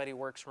office. Everybody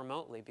works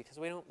remotely because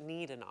we don't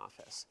need an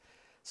office.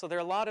 So there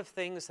are a lot of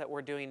things that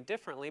we're doing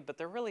differently, but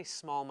they're really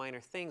small, minor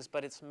things,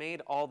 but it's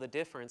made all the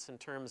difference in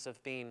terms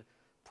of being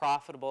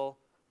profitable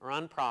or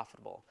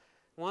unprofitable.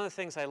 One of the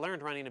things I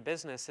learned running a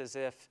business is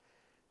if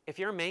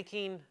you're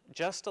making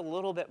just a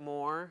little bit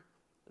more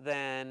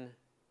than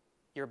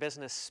your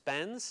business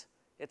spends,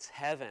 it's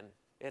heaven.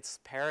 It's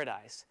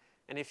paradise.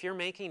 And if you're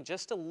making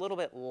just a little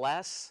bit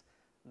less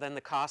than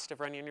the cost of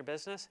running your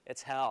business,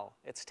 it's hell.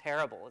 It's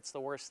terrible. It's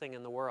the worst thing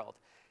in the world.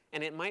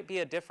 And it might be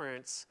a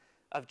difference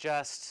of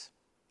just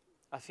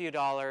a few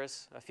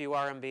dollars, a few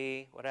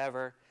RMB,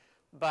 whatever,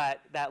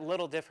 but that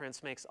little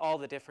difference makes all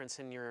the difference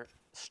in your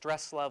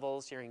stress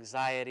levels, your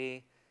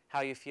anxiety,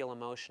 how you feel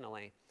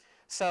emotionally.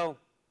 So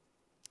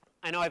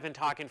I know I've been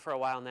talking for a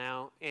while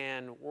now,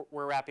 and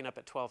we're wrapping up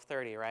at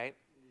 12:30, right?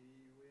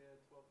 We had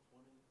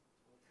 12:20,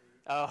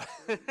 12:30. Oh.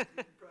 We could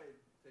probably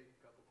take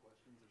a couple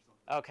questions or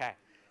something. Okay.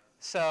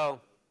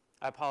 So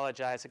I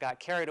apologize. I got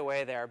carried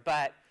away there.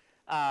 But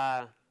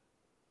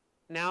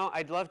now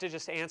I'd love to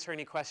just answer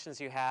any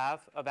questions you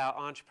have about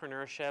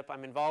entrepreneurship.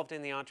 I'm involved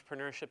in the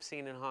entrepreneurship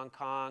scene in Hong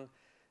Kong.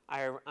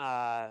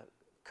 I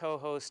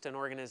co-host an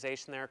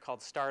organization there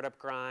called Startup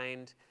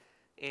Grind.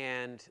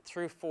 And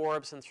through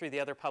Forbes and through the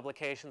other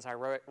publications I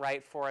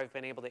write for, I've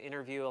been able to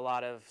interview a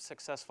lot of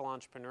successful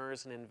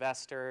entrepreneurs and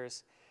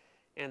investors.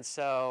 And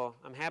so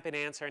I'm happy to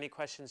answer any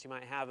questions you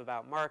might have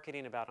about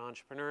marketing, about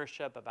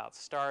entrepreneurship, about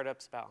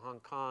startups, about Hong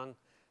Kong,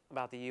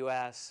 about the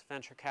US,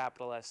 venture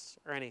capitalists,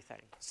 or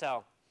anything.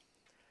 So,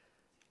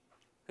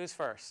 who's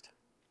first?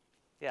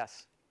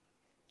 Yes?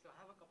 So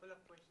I have a couple of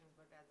questions,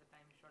 but as the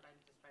time is short,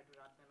 I'll just try to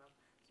wrap them up.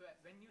 So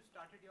when you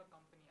started your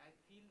company, I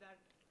feel that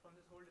from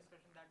this whole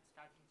discussion that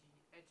strategy,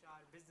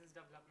 HR, business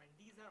development,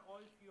 these are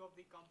all few of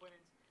the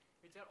components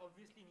which are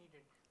obviously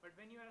needed. But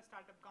when you are a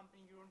startup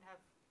company, you don't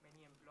have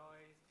many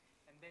employees,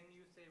 and then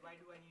you say, why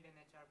do I need an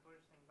HR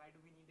person? Why do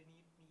we need a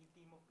need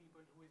team of people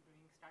who is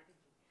doing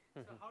strategy?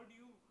 So how do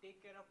you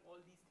take care of all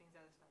these things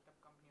as a startup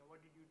company, or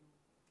what did you do?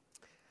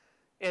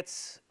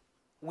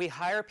 We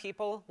hire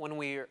people when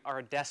we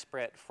are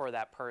desperate for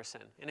that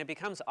person, and it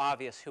becomes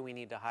obvious who we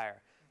need to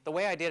hire. The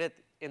way I did it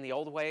in the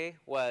old way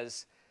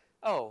was,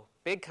 oh,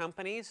 big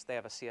companies, they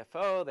have a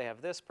CFO, they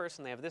have this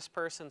person, they have this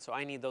person, so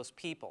I need those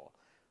people.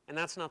 And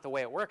that's not the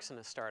way it works in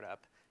a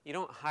startup. You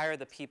don't hire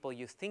the people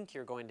you think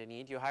you're going to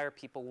need, you hire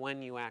people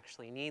when you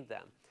actually need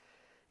them.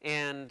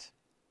 And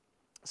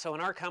so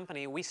in our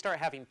company, we start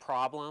having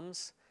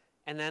problems,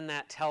 and then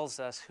that tells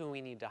us who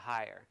we need to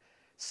hire.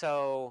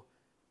 So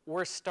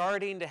we're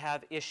starting to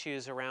have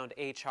issues around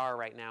HR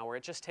right now, where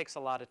it just takes a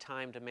lot of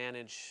time to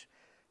manage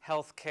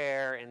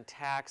healthcare and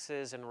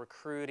taxes and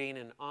recruiting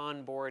and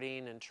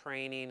onboarding and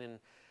training and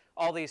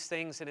all these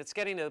things. And it's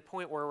getting to the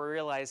point where we're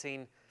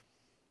realizing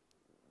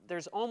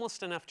there's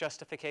almost enough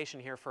justification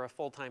here for a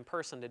full-time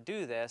person to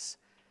do this.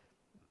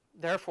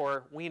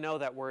 Therefore, we know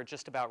that we're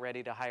just about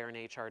ready to hire an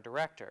HR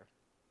director,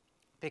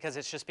 because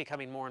it's just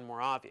becoming more and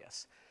more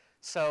obvious.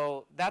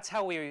 So that's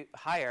how we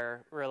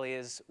hire, really,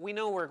 is we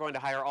know we're going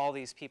to hire all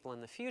these people in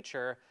the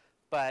future,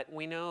 but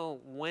we know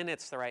when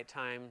it's the right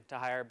time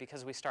to hire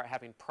because we start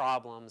having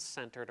problems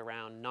centered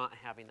around not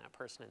having that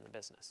person in the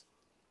business.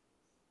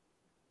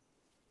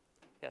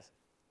 Yes?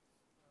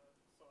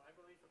 So I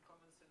believe a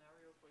common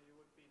scenario for you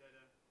would be that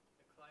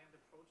a client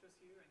approaches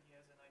you and he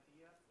has an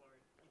idea for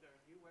either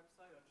a new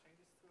website or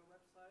changes to a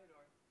website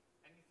or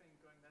anything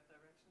going that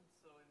direction.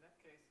 So in that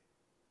case,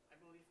 I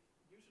believe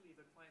usually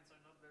the clients are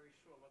not very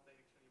sure what they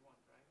actually want,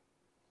 right?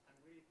 I'm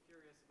really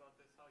curious about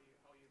this, how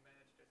you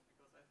manage this,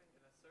 because I think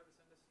in a service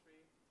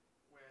industry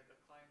where the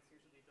clients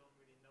usually don't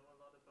really know a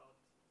lot about,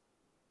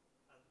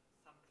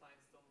 some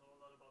clients don't know a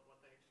lot about what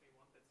they actually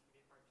want, that's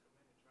really hard to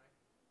manage, right?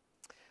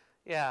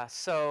 Yeah,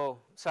 so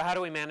how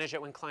do we manage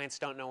it when clients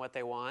don't know what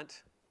they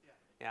want?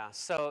 Yeah,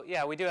 so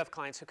yeah, we do have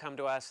clients who come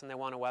to us and they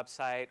want a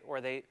website,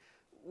 or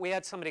we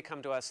had somebody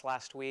come to us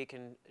last week,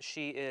 and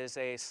she is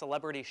a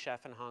celebrity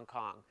chef in Hong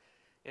Kong.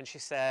 And she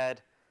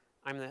said,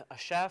 I'm a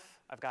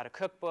chef, I've got a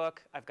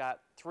cookbook, I've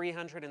got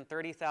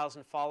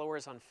 330,000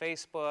 followers on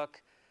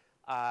Facebook.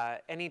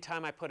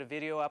 Anytime I put a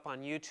video up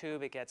on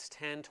YouTube, it gets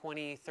 10,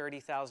 20,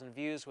 30,000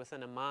 views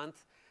within a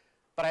month.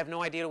 But I have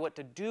no idea what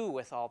to do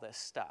with all this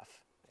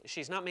stuff.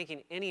 She's not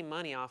making any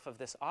money off of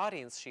this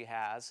audience she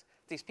has.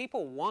 These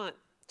people want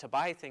to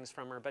buy things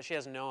from her, but she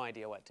has no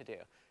idea what to do.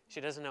 She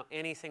doesn't know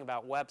anything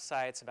about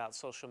websites, about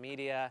social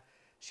media.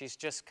 She's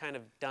just kind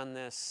of done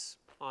this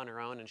on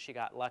her own, and she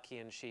got lucky,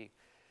 and she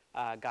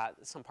got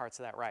some parts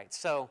of that right.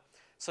 So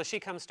she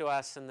comes to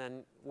us, and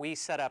then we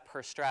set up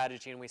her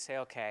strategy, and we say,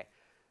 okay,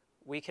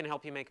 we can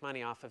help you make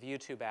money off of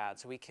YouTube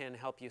ads. We can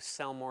help you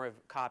sell more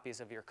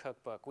copies of your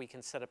cookbook. We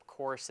can set up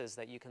courses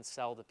that you can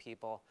sell to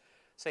people.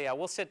 So yeah,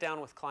 we'll sit down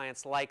with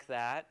clients like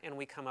that, and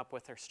we come up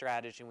with their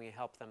strategy, and we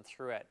help them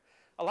through it.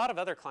 A lot of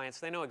other clients,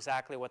 they know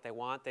exactly what they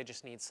want. They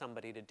just need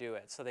somebody to do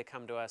it. So they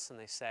come to us, and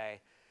they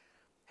say,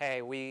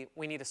 hey, we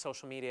need a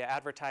social media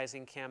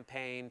advertising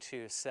campaign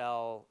to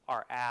sell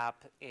our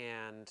app,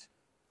 and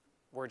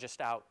we're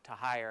just out to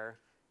hire,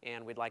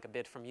 and we'd like a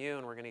bid from you,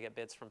 and we're going to get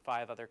bids from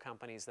 5 other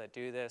companies that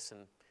do this,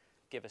 and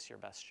give us your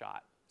best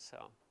shot.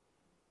 So,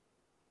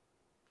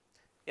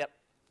 yep.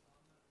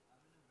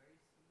 I'm in a very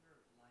similar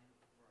line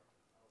of work.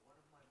 One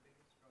of my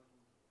biggest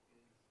struggles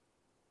is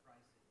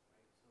pricing,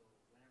 right? So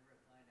whenever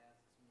a client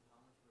asks me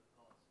how much would it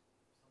cost,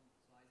 so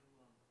I do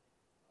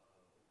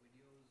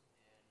videos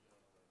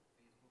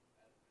and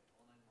Facebook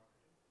online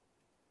marketing.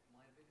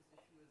 My biggest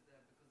issue is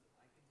that because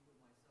I can do it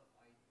myself,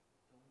 I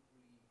don't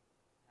really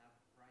have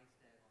price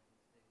tag on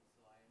these things,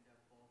 so I end up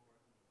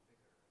ballparking the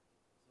figure.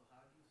 So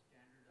how do you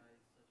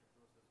standardize such a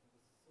process?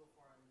 Because so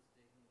far I'm just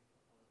taking it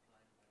on a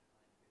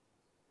client-by-client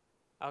basis.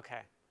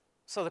 Okay.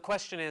 So the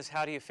question is,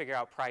 how do you figure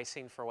out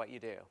pricing for what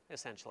you do,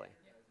 essentially?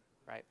 Yeah,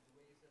 Right.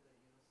 the way you said that,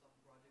 some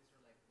projects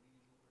are like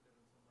really lucrative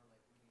and some are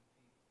like really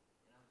cheap,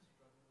 and I'm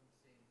struggling with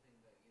the same thing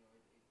that,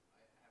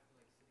 I have to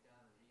like sit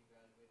down and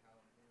reevaluate how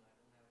I'm doing. I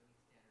don't have any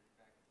standard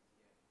packages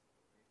yet,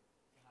 right?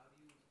 So how do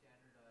you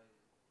standardize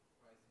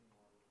pricing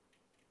model for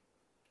something?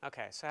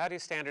 Okay, so how do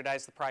you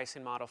standardize the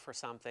pricing model for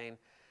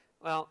something?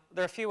 Well,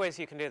 there are a few ways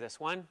you can do this.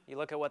 One, you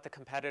look at what the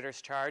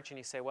competitors charge, and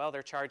you say, well,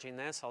 they're charging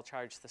this, I'll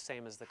charge the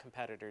same as the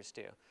competitors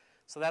do.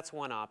 So that's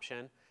one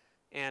option.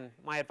 And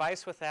my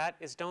advice with that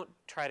is don't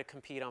try to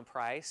compete on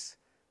price.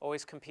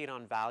 Always compete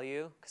on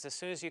value, because as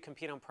soon as you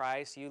compete on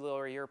price, you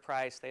lower your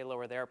price, they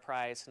lower their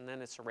price, and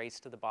then it's a race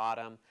to the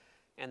bottom.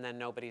 and then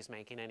nobody's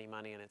making any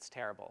money and it's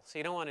terrible. So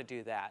you don't want to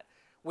do that.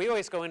 We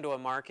always go into a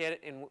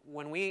market, and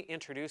when we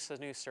introduce a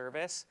new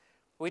service,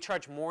 we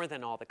charge more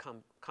than all the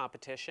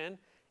competition,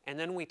 and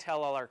then we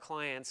tell all our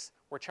clients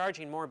we're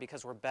charging more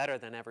because we're better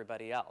than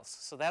everybody else.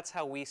 So that's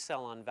how we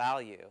sell on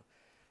value.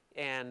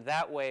 And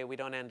that way we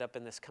don't end up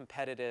in this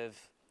competitive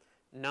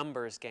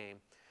numbers game.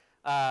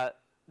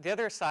 The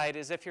other side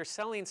is if you're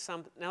selling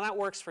now that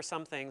works for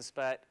some things,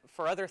 but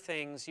for other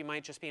things you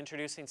might just be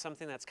introducing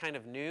something that's kind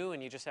of new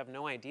and you just have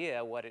no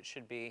idea what it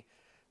should be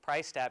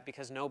priced at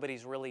because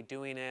nobody's really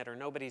doing it or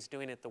nobody's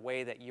doing it the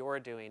way that you're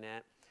doing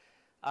it.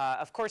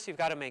 Of course you've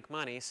got to make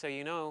money, so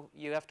you know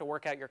you have to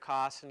work out your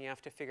costs and you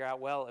have to figure out,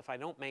 well, if I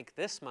don't make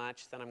this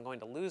much then I'm going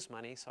to lose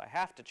money, so I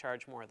have to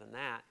charge more than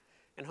that.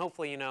 And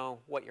hopefully you know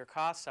what your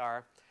costs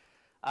are.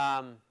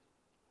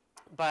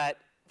 But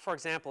for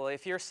example,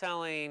 if you're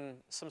selling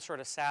some sort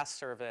of SaaS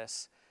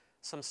service,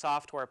 some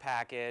software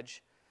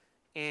package,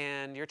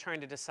 and you're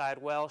trying to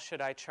decide, well, should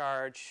I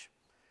charge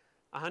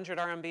 100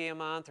 RMB a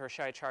month or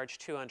should I charge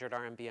 200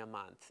 RMB a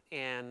month?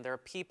 And there are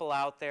people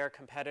out there,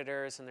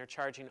 competitors, and they're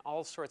charging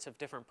all sorts of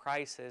different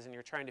prices, and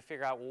you're trying to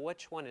figure out, well,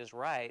 which one is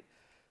right?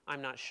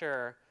 I'm not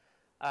sure.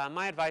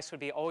 My advice would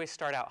be always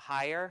start out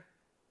higher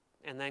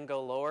and then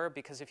go lower,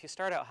 because if you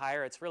start out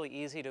higher, it's really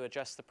easy to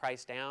adjust the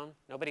price down.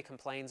 Nobody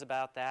complains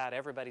about that.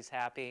 Everybody's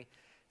happy.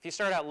 If you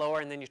start out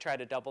lower and then you try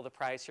to double the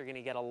price, you're going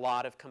to get a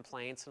lot of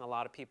complaints and a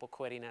lot of people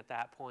quitting at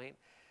that point.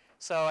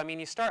 So, I mean,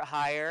 you start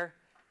higher,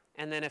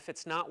 and then if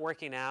it's not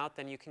working out,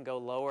 then you can go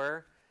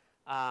lower.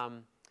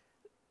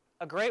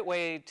 A great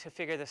way to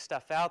figure this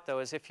stuff out, though,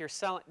 is if you're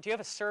selling, do you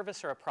have a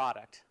service or a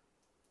product?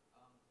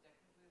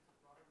 Technically, it's a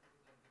product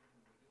because I'm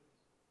doing videos.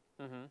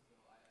 Mm-hmm. So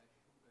I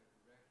shoot, I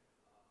direct,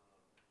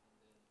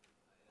 and then I edit.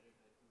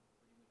 I do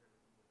pretty much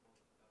everything with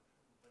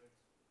post-production. But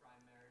it's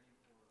primarily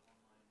for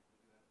online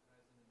video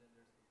advertising, and then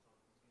there's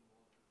consultancy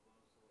involved as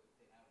well. So if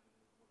they have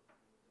videos,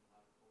 what to do with them,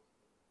 how to post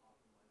them,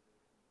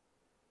 optimization,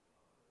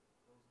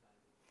 those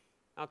kinds of things.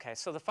 Okay,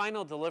 so the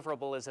final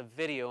deliverable is a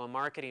video, a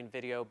marketing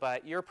video,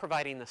 but you're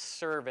providing the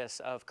service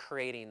of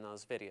creating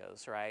those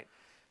videos, right?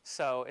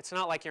 So it's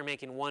not like you're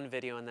making one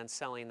video and then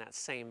selling that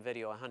same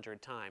video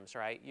 100 times,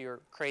 right?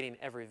 You're creating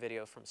every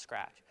video from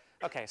scratch.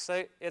 Okay,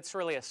 so it's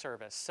really a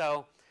service.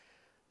 So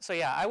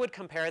yeah, I would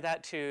compare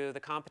that to the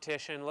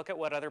competition. Look at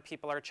what other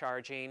people are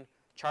charging,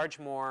 charge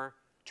more,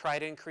 try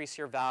to increase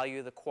your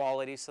value, the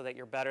quality, so that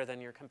you're better than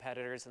your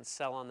competitors and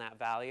sell on that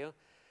value.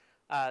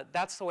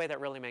 That's the way that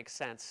really makes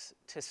sense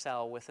to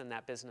sell within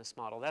that business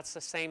model. That's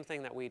the same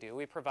thing that we do.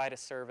 We provide a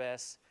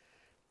service,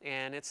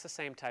 and it's the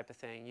same type of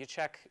thing. You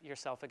check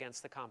yourself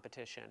against the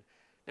competition.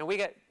 Now, we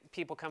get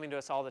people coming to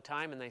us all the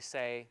time, and they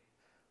say,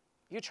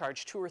 you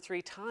charge 2 or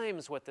 3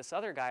 times what this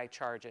other guy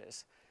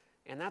charges,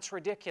 and that's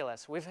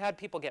ridiculous. We've had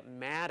people get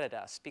mad at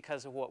us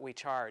because of what we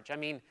charge. I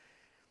mean,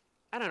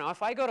 I don't know,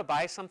 if I go to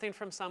buy something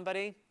from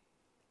somebody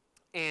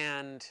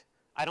and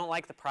I don't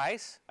like the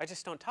price, I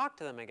just don't talk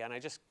to them again. I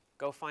just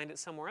go find it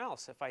somewhere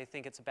else if I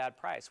think it's a bad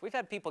price. We've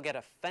had people get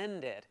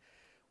offended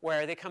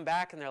where they come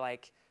back and they're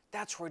like,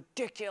 that's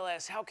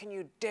ridiculous. How can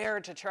you dare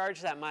to charge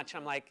that much?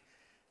 I'm like,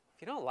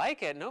 if you don't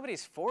like it,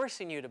 nobody's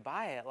forcing you to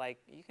buy it. Like,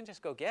 you can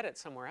just go get it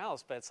somewhere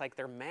else, but it's like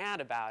they're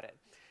mad about it.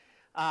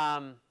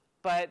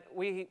 But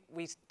we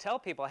tell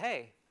people,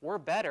 hey, we're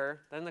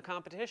better than the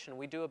competition.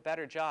 We do a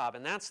better job,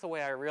 and that's the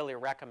way I really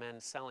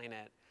recommend selling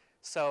it.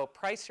 So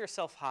price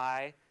yourself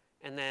high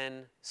and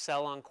then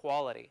sell on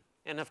quality.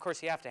 And of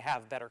course, you have to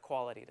have better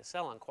quality to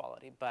sell on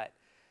quality, but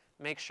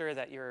make sure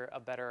that you're a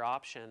better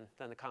option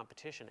than the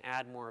competition.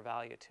 Add more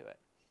value to it.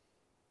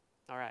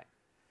 All right.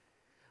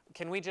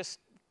 Can we just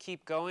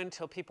keep going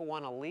till people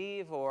want to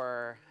leave,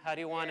 or how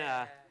do you want to?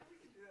 Yeah,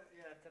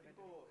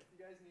 people, if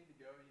you guys need to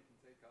go, you can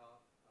take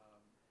off.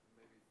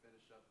 Maybe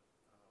finish up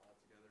all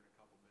together in a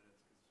couple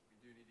minutes, because we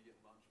do need to get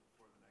lunch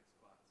before the next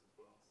class as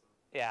well. So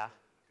Yeah.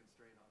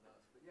 constraint on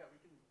us. But yeah,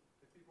 we can.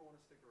 If people want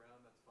to stick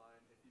around, that's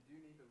fine. If you do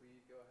need to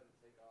leave, go ahead and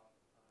take off.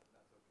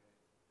 That's okay.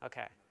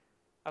 Okay.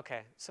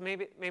 Okay. So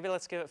maybe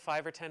let's give it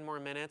 5 or 10 more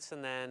minutes,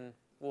 and then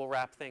we'll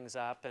wrap things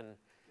up. And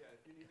Yeah,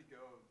 if you need to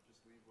go,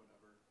 just leave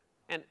whenever.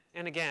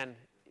 and again,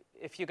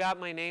 if you got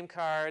my name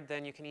card,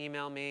 then you can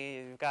email me.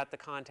 You've got the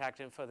contact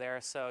info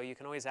there, so you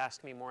can always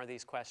ask me more of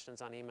these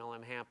questions on email.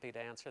 I'm happy to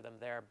answer them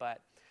there.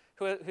 But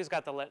who's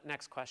got the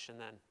next question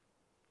then?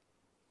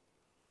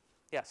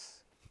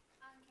 Yes.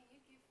 Can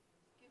you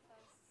give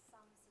us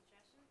some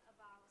suggestion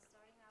about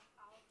starting up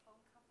our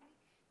own company?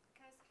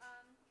 Because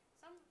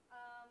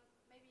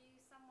maybe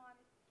someone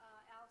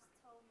else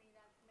told me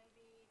that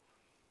maybe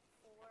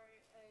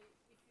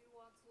if you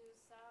want to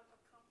set up a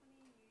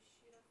company, you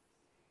should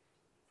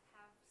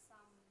have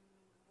some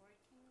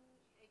working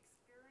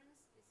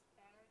experience. It's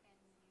better than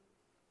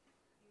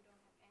you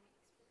don't have any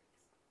experience.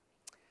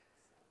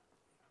 So,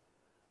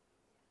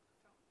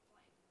 from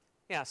blank.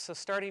 Yeah, so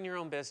starting your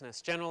own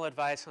business. General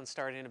advice on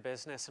starting a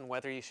business and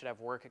whether you should have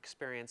work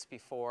experience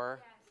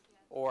before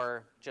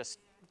or just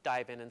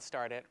dive in and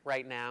start it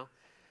right now.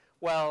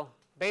 Well,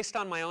 based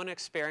on my own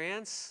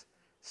experience,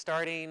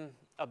 starting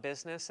a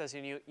business as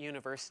a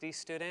university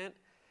student,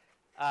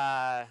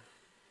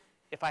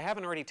 if I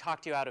haven't already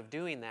talked you out of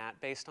doing that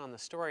based on the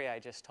story I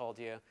just told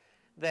you,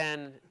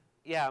 then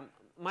yeah,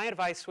 my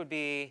advice would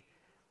be,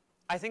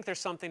 I think there's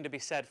something to be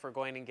said for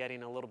going and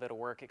getting a little bit of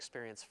work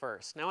experience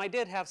first. Now, I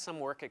did have some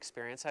work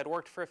experience. I'd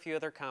worked for a few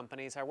other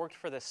companies. I worked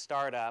for this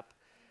startup.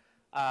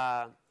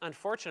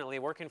 Unfortunately,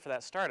 working for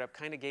that startup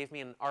kind of gave me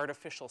an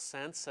artificial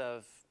sense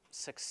of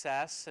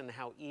success and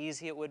how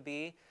easy it would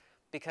be,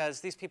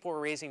 because these people were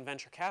raising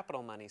venture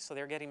capital money, so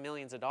they're getting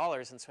millions of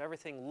dollars, and so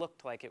everything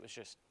looked like it was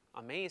just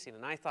amazing.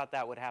 And I thought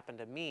that would happen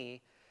to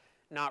me,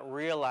 not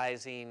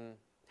realizing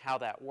how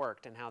that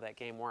worked and how that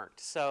game worked.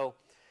 So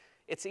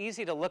it's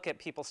easy to look at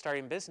people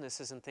starting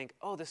businesses and think,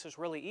 oh, this is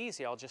really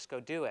easy, I'll just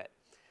go do it.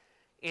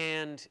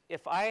 And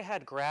if I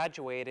had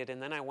graduated and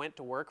then I went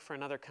to work for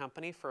another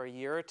company for a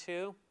year or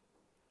two,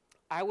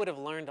 I would have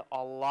learned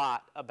a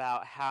lot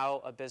about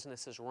how a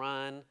business is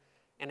run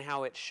and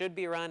how it should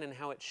be run and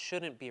how it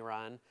shouldn't be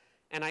run.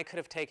 And I could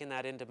have taken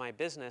that into my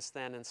business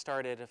then and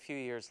started a few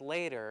years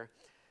later.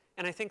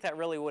 And I think that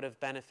really would have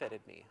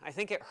benefited me. I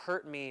think it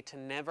hurt me to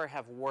never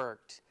have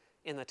worked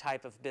in the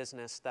type of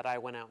business that I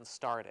went out and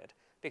started,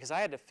 because I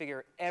had to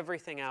figure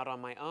everything out on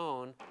my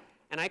own,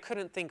 and I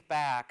couldn't think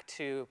back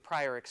to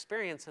prior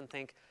experience and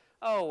think,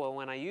 oh, well,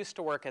 when I used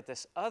to work at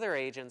this other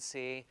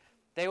agency,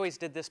 they always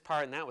did this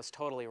part and that was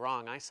totally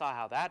wrong. I saw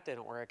how that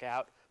didn't work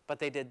out, but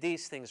they did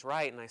these things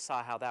right and I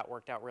saw how that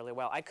worked out really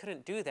well. I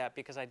couldn't do that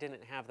because I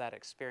didn't have that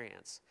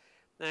experience.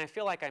 And I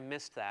feel like I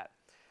missed that.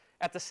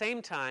 At the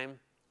same time,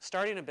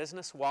 starting a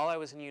business while I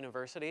was in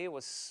university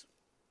was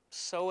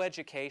so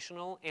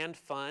educational and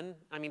fun.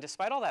 I mean,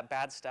 despite all that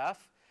bad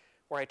stuff,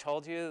 where I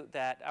told you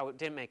that I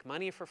didn't make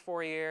money for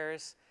 4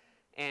 years,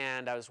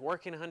 and I was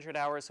working 100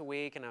 hours a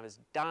week, and I was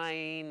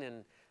dying,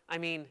 and I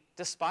mean,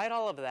 despite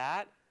all of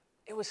that,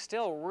 it was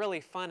still really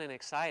fun and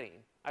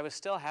exciting. I was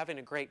still having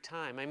a great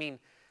time. I mean,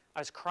 I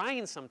was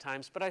crying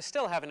sometimes, but I was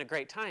still having a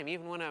great time,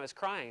 even when I was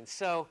crying.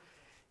 So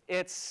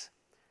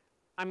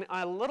I'm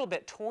a little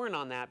bit torn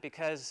on that,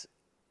 because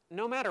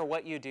no matter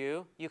what you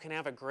do, you can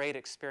have a great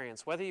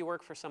experience. Whether you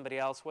work for somebody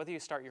else, whether you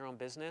start your own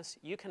business,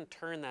 you can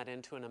turn that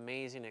into an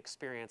amazing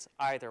experience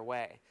either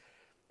way.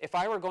 If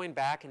I were going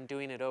back and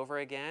doing it over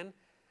again,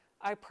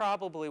 I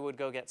probably would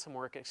go get some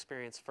work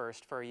experience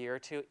first for a year or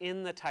two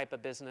in the type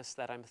of business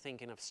that I'm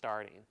thinking of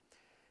starting.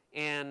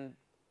 And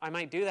I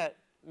might do that.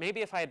 Maybe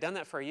if I had done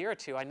that for a year or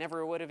two, I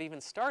never would have even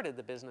started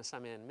the business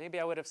I'm in. Maybe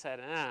I would have said,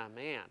 ah,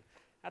 man,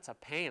 that's a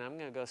pain. I'm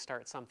going to go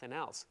start something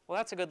else. Well,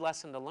 that's a good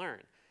lesson to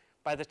learn.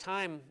 By the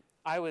time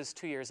I was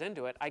 2 years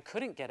into it, I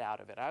couldn't get out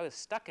of it. I was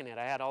stuck in it.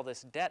 I had all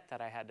this debt that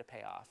I had to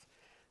pay off.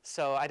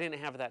 So I didn't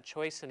have that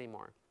choice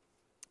anymore.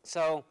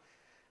 So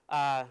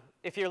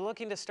if you're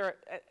looking to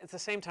start, at the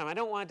same time, I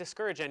don't want to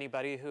discourage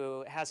anybody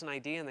who has an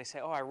idea and they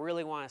say, oh, I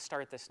really want to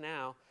start this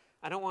now.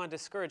 I don't want to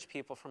discourage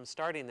people from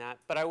starting that.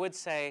 But I would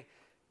say,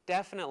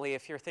 definitely,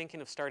 if you're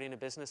thinking of starting a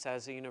business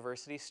as a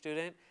university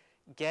student,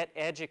 get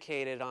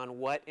educated on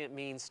what it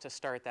means to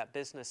start that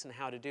business and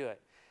how to do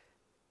it.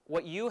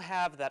 What you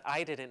have that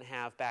I didn't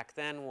have back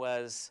then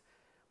was,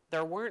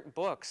 there weren't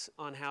books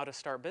on how to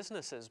start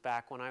businesses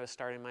back when I was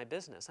starting my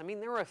business. I mean,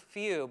 there were a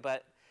few,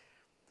 but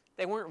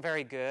they weren't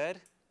very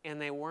good,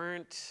 and they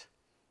weren't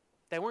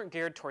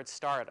geared towards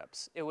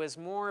startups. It was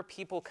more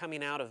people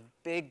coming out of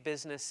big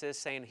businesses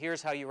saying,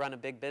 here's how you run a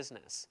big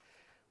business.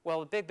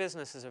 Well, a big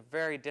business is a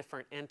very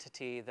different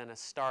entity than a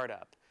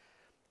startup.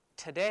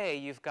 Today,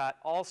 you've got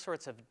all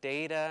sorts of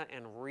data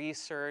and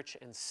research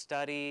and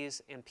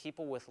studies and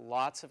people with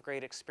lots of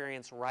great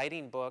experience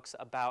writing books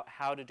about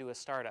how to do a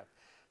startup.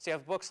 So you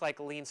have books like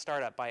Lean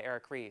Startup by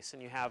Eric Ries,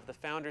 and you have The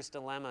Founder's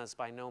Dilemmas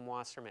by Noam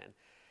Wasserman.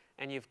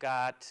 And you've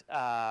got,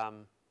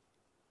 there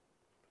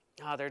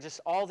are just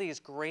all these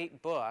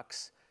great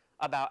books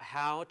about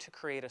how to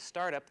create a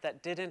startup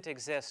that didn't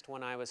exist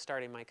when I was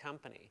starting my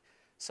company.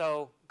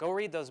 So go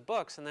read those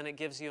books, and then it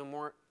gives you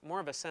more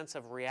of a sense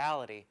of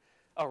reality.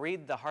 Oh,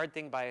 read The Hard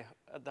Thing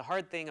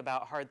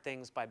About Hard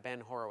Things by Ben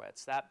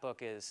Horowitz. That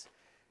book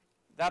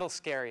that'll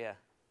scare you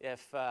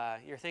if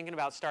you're thinking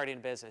about starting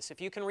a business. If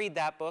you can read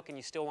that book and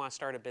you still want to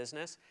start a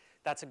business,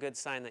 that's a good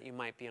sign that you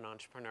might be an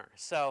entrepreneur.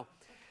 So,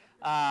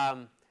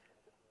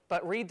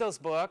 but read those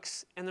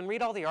books, and then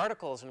read all the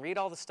articles and read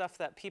all the stuff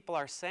that people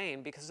are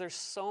saying, because there's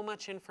so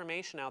much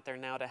information out there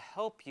now to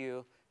help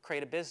you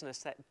create a business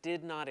that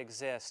did not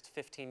exist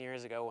 15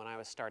 years ago when I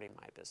was starting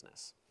my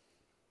business.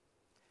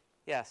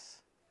 Yes?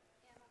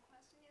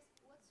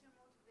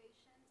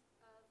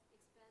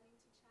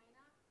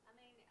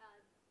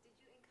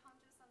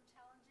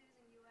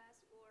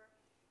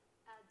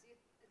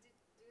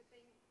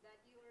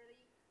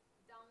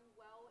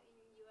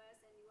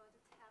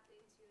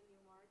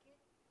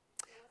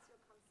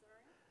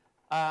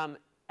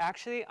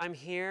 Actually, I'm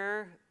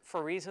here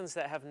for reasons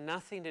that have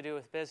nothing to do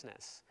with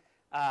business,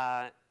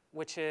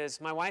 which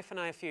is my wife and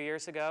I, a few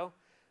years ago,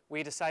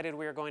 we decided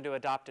we were going to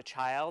adopt a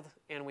child,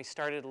 and we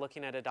started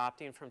looking at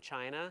adopting from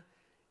China.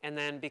 And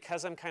then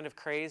because I'm kind of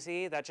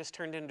crazy, that just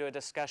turned into a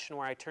discussion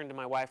where I turned to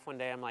my wife one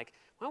day, I'm like,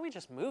 why don't we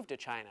just move to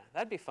China?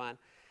 That'd be fun.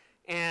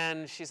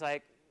 And she's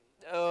like,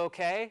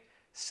 okay.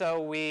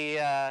 So we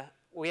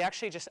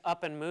actually just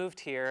up and moved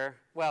here.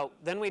 Well,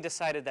 then we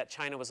decided that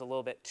China was a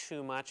little bit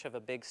too much of a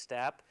big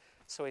step.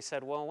 So we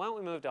said, well, why don't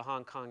we move to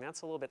Hong Kong?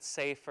 That's a little bit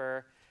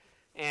safer.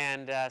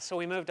 And so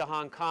we moved to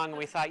Hong Kong, and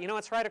we thought, you know,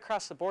 it's right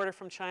across the border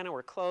from China.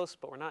 We're close,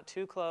 but we're not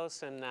too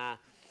close. And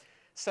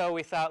so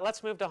we thought,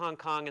 let's move to Hong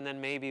Kong, and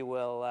then maybe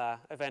we'll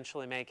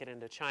eventually make it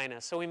into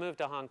China. So we moved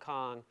to Hong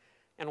Kong,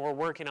 and we're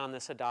working on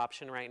this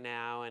adoption right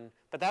now.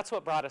 But that's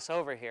what brought us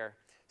over here.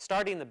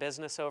 Starting the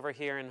business over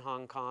here in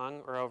Hong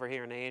Kong, or over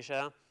here in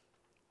Asia,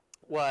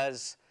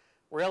 was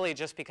really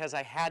just because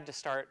I had to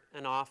start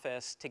an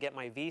office to get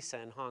my visa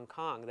in Hong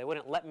Kong. They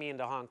wouldn't let me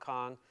into Hong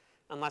Kong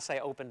unless I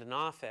opened an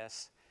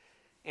office.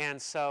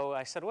 And so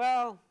I said,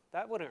 well,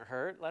 that wouldn't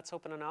hurt. Let's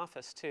open an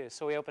office too.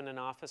 So we opened an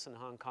office in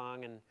Hong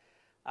Kong, and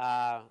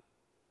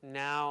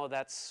now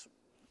that's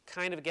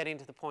kind of getting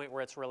to the point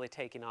where it's really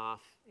taking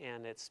off,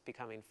 and it's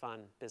becoming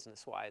fun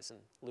business-wise and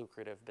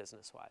lucrative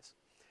business-wise.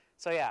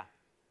 So yeah,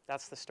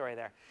 that's the story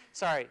there.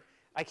 Sorry,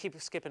 I keep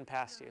skipping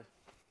past you.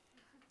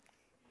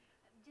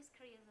 I'm just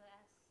curious,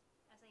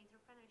 as an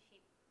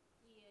entrepreneurship,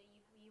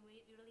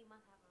 you really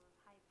must have a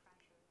high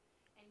pressure,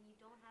 and you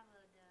don't have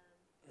the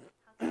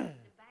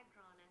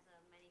background as a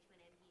management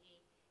MBA.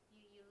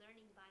 You're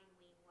learning by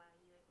doing while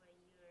you're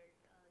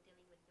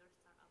dealing with your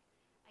startup.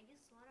 I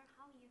just wonder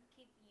how you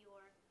keep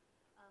your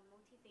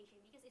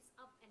motivation, because it's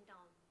up and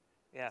down.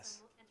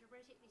 Yes. So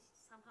entrepreneurship is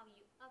somehow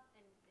you up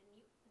and you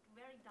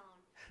very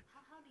down.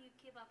 How do you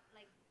keep up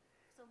like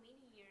so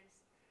many years,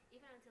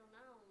 even until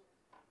now?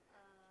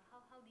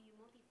 How do you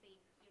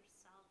motivate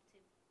yourself to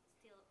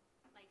still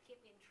like keep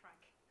in track?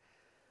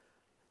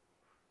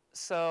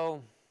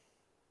 So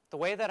the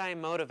way that I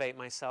motivate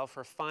myself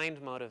or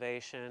find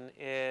motivation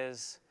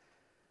is,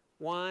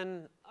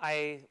 one,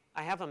 I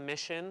have a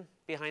mission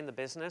behind the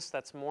business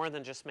that's more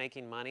than just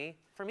making money.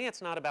 For me,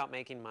 it's not about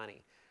making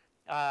money.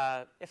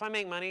 If I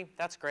make money,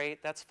 that's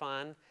great, that's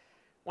fun.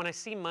 When I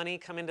see money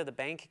come into the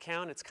bank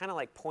account, it's kind of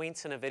like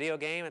points in a video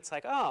game. It's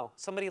like, oh,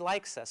 somebody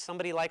likes us,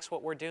 somebody likes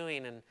what we're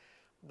doing.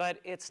 But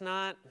it's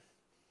not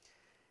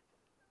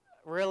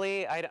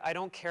really, I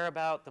don't care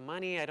about the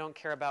money, I don't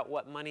care about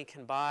what money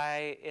can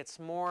buy. It's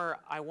more,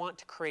 I want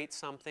to create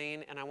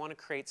something, and I want to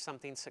create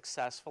something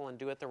successful and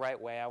do it the right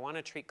way. I want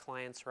to treat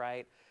clients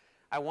right.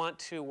 I want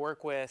to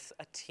work with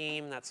a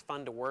team that's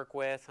fun to work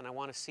with, and I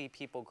want to see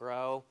people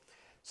grow.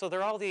 So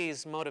there are all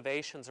these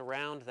motivations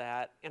around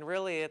that, and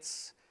really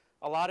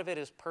a lot of it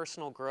is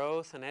personal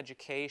growth and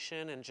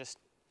education, and just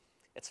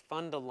it's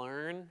fun to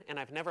learn, and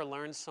I've never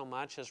learned so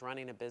much as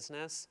running a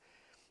business.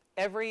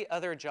 Every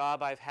other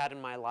job I've had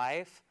in my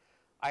life,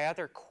 I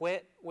either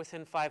quit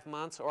within 5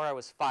 months or I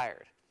was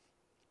fired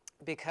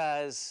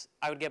because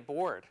I would get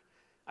bored.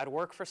 I'd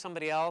work for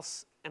somebody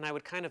else, and I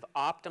would kind of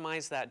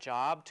optimize that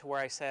job to where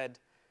I said,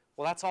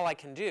 well, that's all I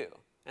can do.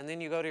 And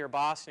then you go to your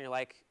boss and you're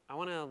like, I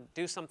want to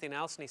do something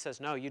else, and he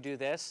says, no, you do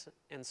this.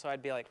 And so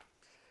I'd be like,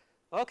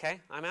 okay,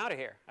 I'm out of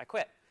here. I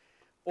quit.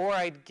 Or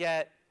I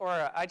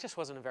just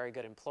wasn't a very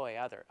good employee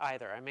either.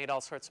 I made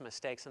all sorts of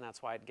mistakes, and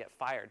that's why I'd get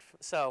fired.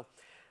 So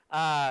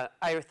I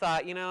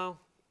thought, you know,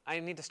 I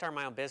need to start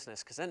my own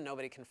business because then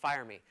nobody can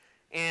fire me.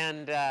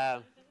 And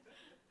the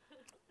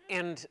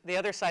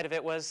other side of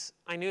it was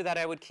I knew that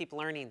I would keep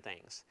learning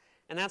things.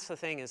 And that's the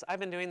thing is I've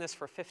been doing this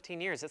for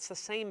 15 years. It's the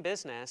same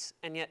business,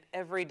 and yet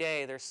every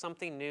day there's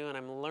something new, and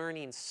I'm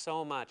learning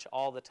so much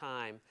all the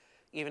time,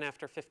 even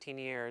after 15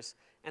 years.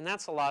 And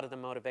that's a lot of the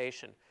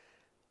motivation.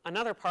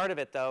 Another part of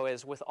it, though,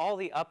 is with all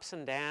the ups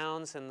and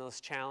downs and those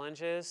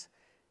challenges,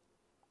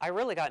 I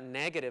really got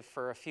negative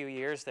for a few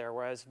years there,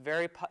 where I was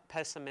very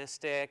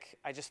pessimistic.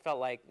 I just felt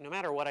like no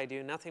matter what I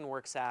do, nothing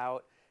works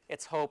out.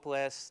 It's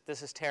hopeless.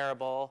 This is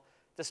terrible.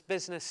 This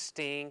business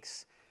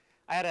stinks.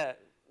 I had a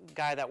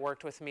guy that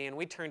worked with me, and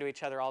we'd turn to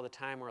each other all the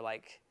time.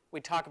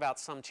 We'd talk about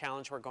some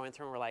challenge we're going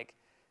through, and we're like,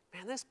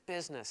 man, this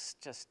business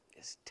just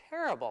is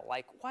terrible.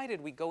 Like, why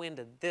did we go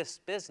into this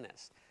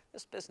business?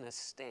 This business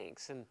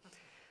stinks. And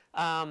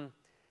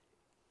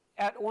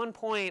at one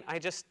point,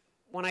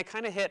 when I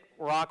kind of hit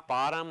rock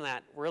bottom,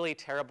 that really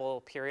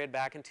terrible period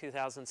back in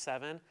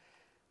 2007,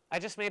 I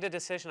just made a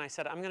decision. I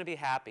said, I'm going to be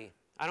happy.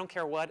 I don't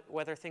care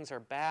whether things are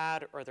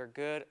bad or they're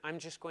good. I'm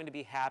just going to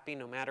be happy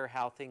no matter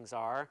how things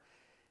are.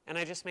 And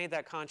I just made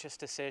that conscious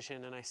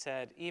decision, and I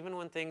said, even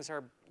when things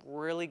are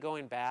really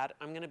going bad,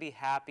 I'm going to be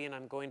happy, and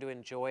I'm going to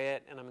enjoy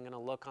it, and I'm going to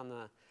look on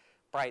the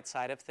bright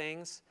side of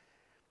things.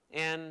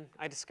 And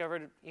I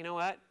discovered, you know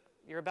what?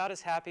 You're about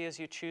as happy as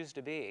you choose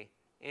to be.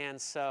 And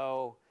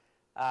so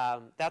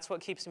that's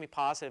what keeps me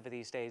positive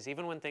these days.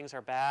 Even when things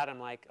are bad, I'm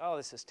like, oh,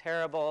 this is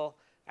terrible.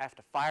 I have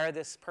to fire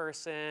this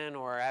person,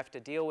 or I have to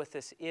deal with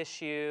this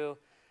issue.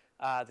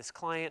 This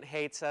client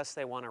hates us.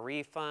 They want a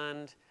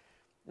refund.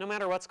 No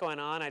matter what's going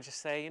on, I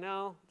just say, you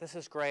know, this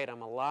is great.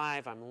 I'm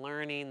alive. I'm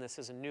learning. This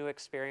is a new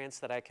experience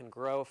that I can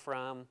grow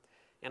from,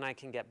 and I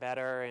can get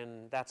better,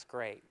 and that's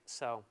great.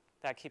 So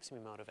that keeps me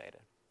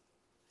motivated.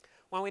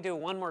 Why don't we do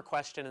one more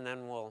question, and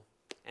then we'll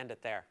end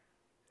it there.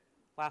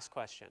 Last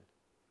question.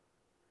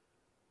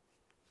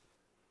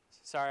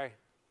 Sorry,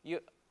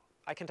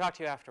 I can talk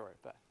to you afterward,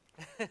 but.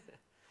 I just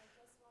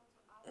want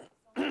to ask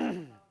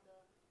something about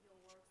your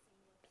works in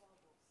the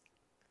Forbes.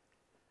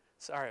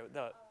 Sorry, Your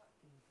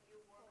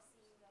works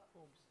in the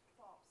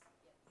Forbes,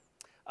 yes.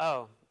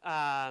 oh,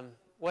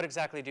 what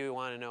exactly do you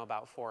want to know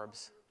about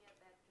Forbes? You get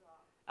that job.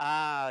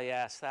 Ah,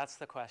 yes, that's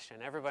the question.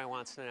 Everybody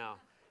wants to know.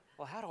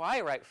 Well, how do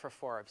I write for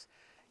Forbes?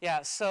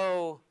 Yeah,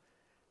 so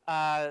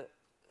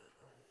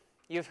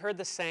you've heard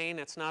the saying,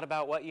 it's not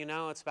about what you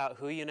know, it's about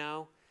who you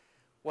know.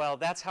 Well,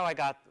 that's how I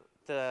got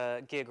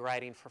the gig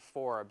writing for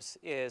Forbes,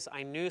 is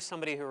I knew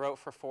somebody who wrote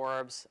for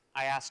Forbes.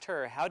 I asked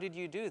her, how did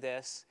you do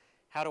this?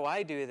 How do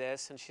I do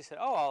this? And she said,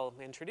 oh, I'll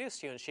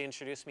introduce you. And she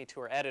introduced me to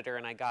her editor,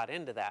 and I got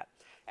into that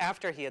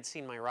after he had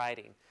seen my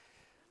writing.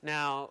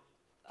 Now,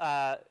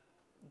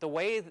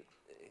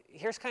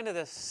 here's kind of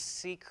the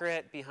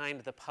secret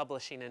behind the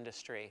publishing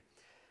industry,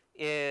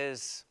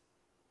 is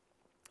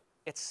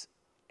it's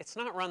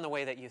not run the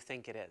way that you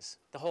think it is,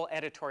 the whole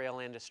editorial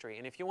industry.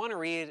 And if you want to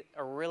read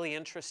a really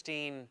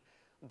interesting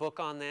book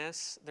on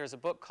this, there's a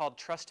book called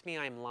Trust Me,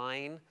 I'm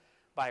Lying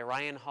by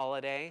Ryan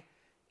Holiday.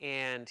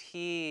 And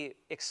he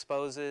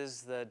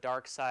exposes the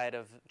dark side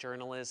of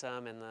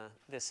journalism and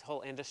this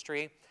whole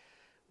industry.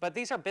 But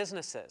these are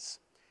businesses.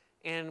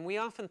 And we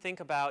often think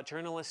about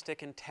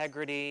journalistic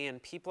integrity,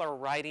 and people are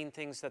writing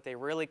things that they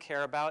really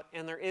care about.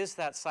 And there is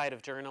that side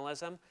of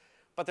journalism.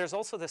 But there's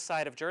also this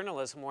side of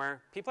journalism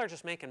where people are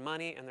just making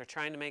money, and they're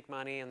trying to make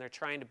money, and they're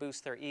trying to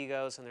boost their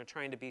egos, and they're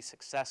trying to be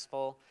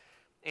successful.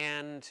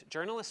 And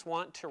journalists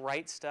want to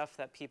write stuff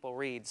that people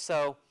read.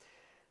 So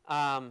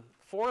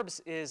Forbes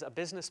is a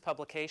business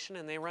publication,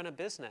 and they run a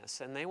business,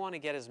 and they want to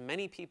get as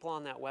many people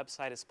on that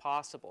website as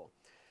possible.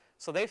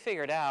 So they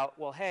figured out,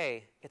 well,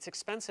 hey, it's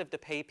expensive to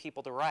pay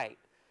people to write,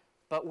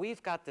 but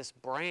we've got this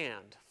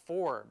brand,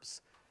 Forbes,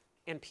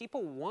 and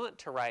people want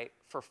to write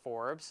for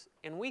Forbes,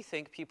 and we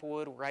think people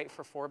would write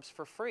for Forbes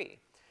for free.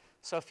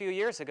 So a few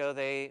years ago,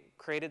 they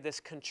created this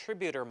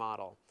contributor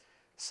model.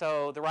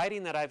 So the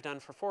writing that I've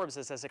done for Forbes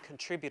is as a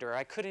contributor.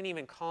 I couldn't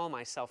even call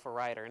myself a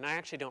writer, and I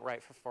actually don't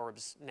write for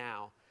Forbes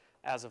now,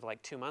 as of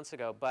like 2 months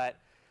ago, but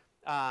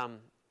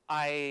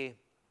I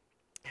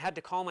had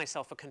to call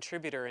myself a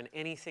contributor in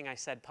anything I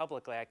said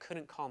publicly. I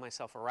couldn't call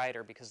myself a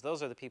writer because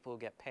those are the people who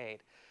get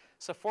paid.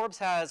 So Forbes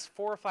has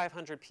 400 or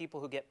 500 people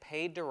who get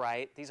paid to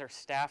write. These are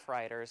staff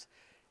writers.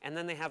 And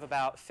then they have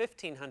about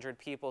 1,500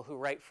 people who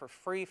write for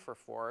free for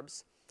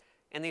Forbes.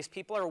 And these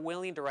people are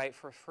willing to write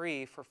for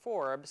free for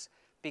Forbes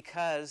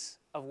because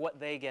of what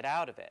they get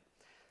out of it.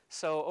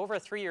 So over a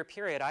 3-year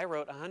period, I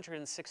wrote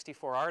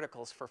 164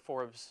 articles for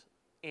Forbes,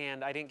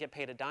 and I didn't get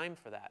paid a dime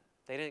for that.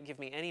 They didn't give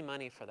me any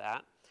money for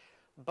that.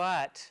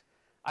 But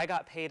I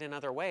got paid in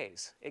other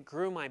ways. It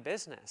grew my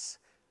business.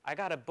 I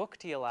got a book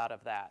deal out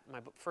of that. My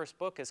first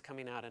book is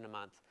coming out in a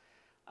month.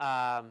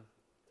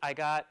 I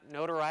got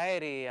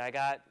notoriety. I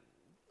got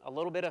a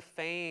little bit of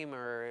fame,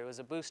 or it was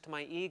a boost to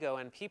my ego.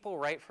 And people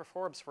write for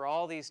Forbes for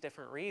all these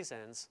different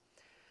reasons.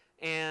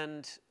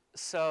 And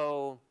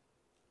so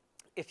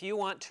if you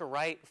want to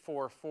write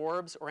for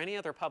Forbes or any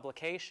other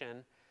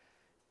publication,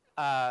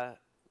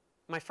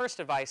 my first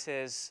advice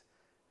is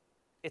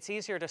it's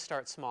easier to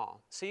start small.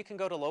 So you can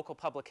go to local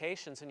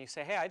publications and you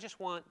say, hey, I just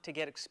want to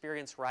get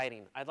experience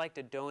writing. I'd like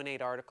to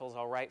donate articles.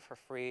 I'll write for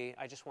free.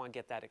 I just want to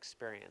get that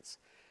experience.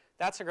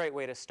 That's a great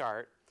way to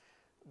start.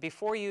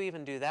 Before you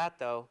even do that,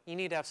 though, you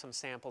need to have some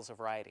samples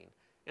of writing.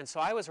 And so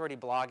I was already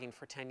blogging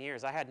for 10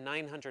 years. I had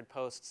 900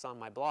 posts on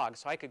my blog,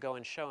 so I could go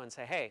and show and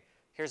say, hey,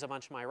 here's a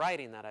bunch of my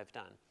writing that I've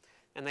done.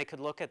 And they could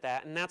look at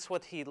that, and that's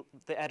what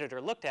the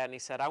editor looked at, and he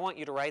said, I want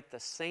you to write the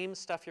same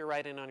stuff you're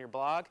writing on your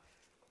blog,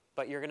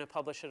 but you're going to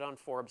publish it on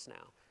Forbes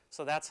now.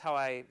 So that's how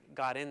I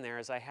got in there,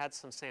 is I had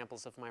some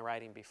samples of my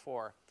writing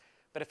before.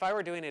 But if I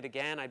were doing it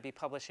again, I'd be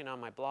publishing on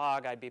my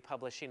blog, I'd be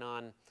publishing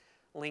on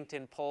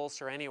LinkedIn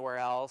Pulse or anywhere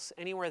else.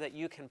 Anywhere that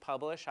you can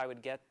publish, I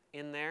would get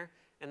in there.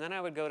 And then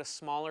I would go to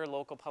smaller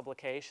local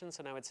publications,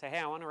 and I would say, hey,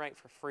 I want to write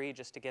for free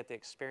just to get the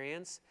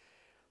experience.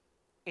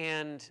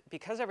 And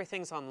because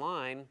everything's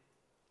online,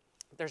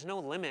 there's no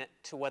limit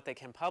to what they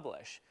can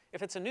publish.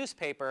 If it's a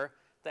newspaper,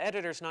 the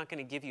editor's not going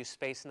to give you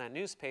space in that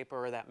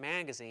newspaper or that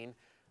magazine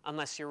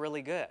unless you're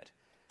really good.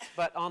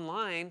 But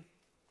online,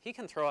 he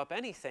can throw up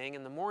anything,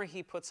 and the more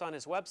he puts on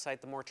his website,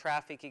 the more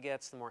traffic he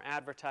gets, the more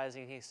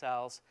advertising he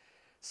sells.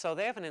 So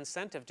they have an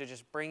incentive to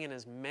just bring in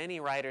as many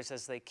writers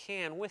as they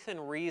can within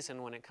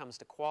reason when it comes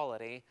to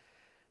quality.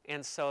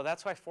 And so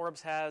that's why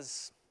Forbes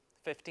has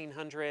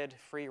 1,500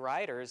 free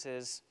writers,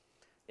 is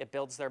it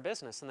builds their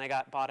business. And they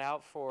got bought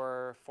out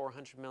for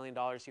 $400 million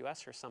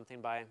US or something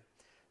by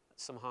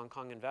some Hong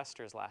Kong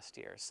investors last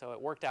year. So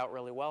it worked out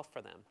really well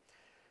for them.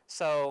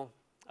 So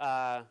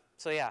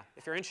yeah,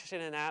 if you're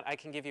interested in that, I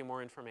can give you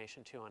more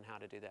information too on how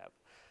to do that.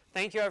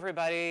 Thank you,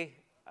 everybody.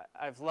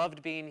 I've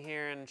loved being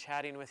here and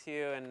chatting with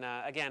you. And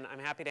again, I'm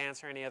happy to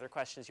answer any other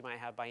questions you might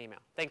have by email.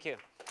 Thank you.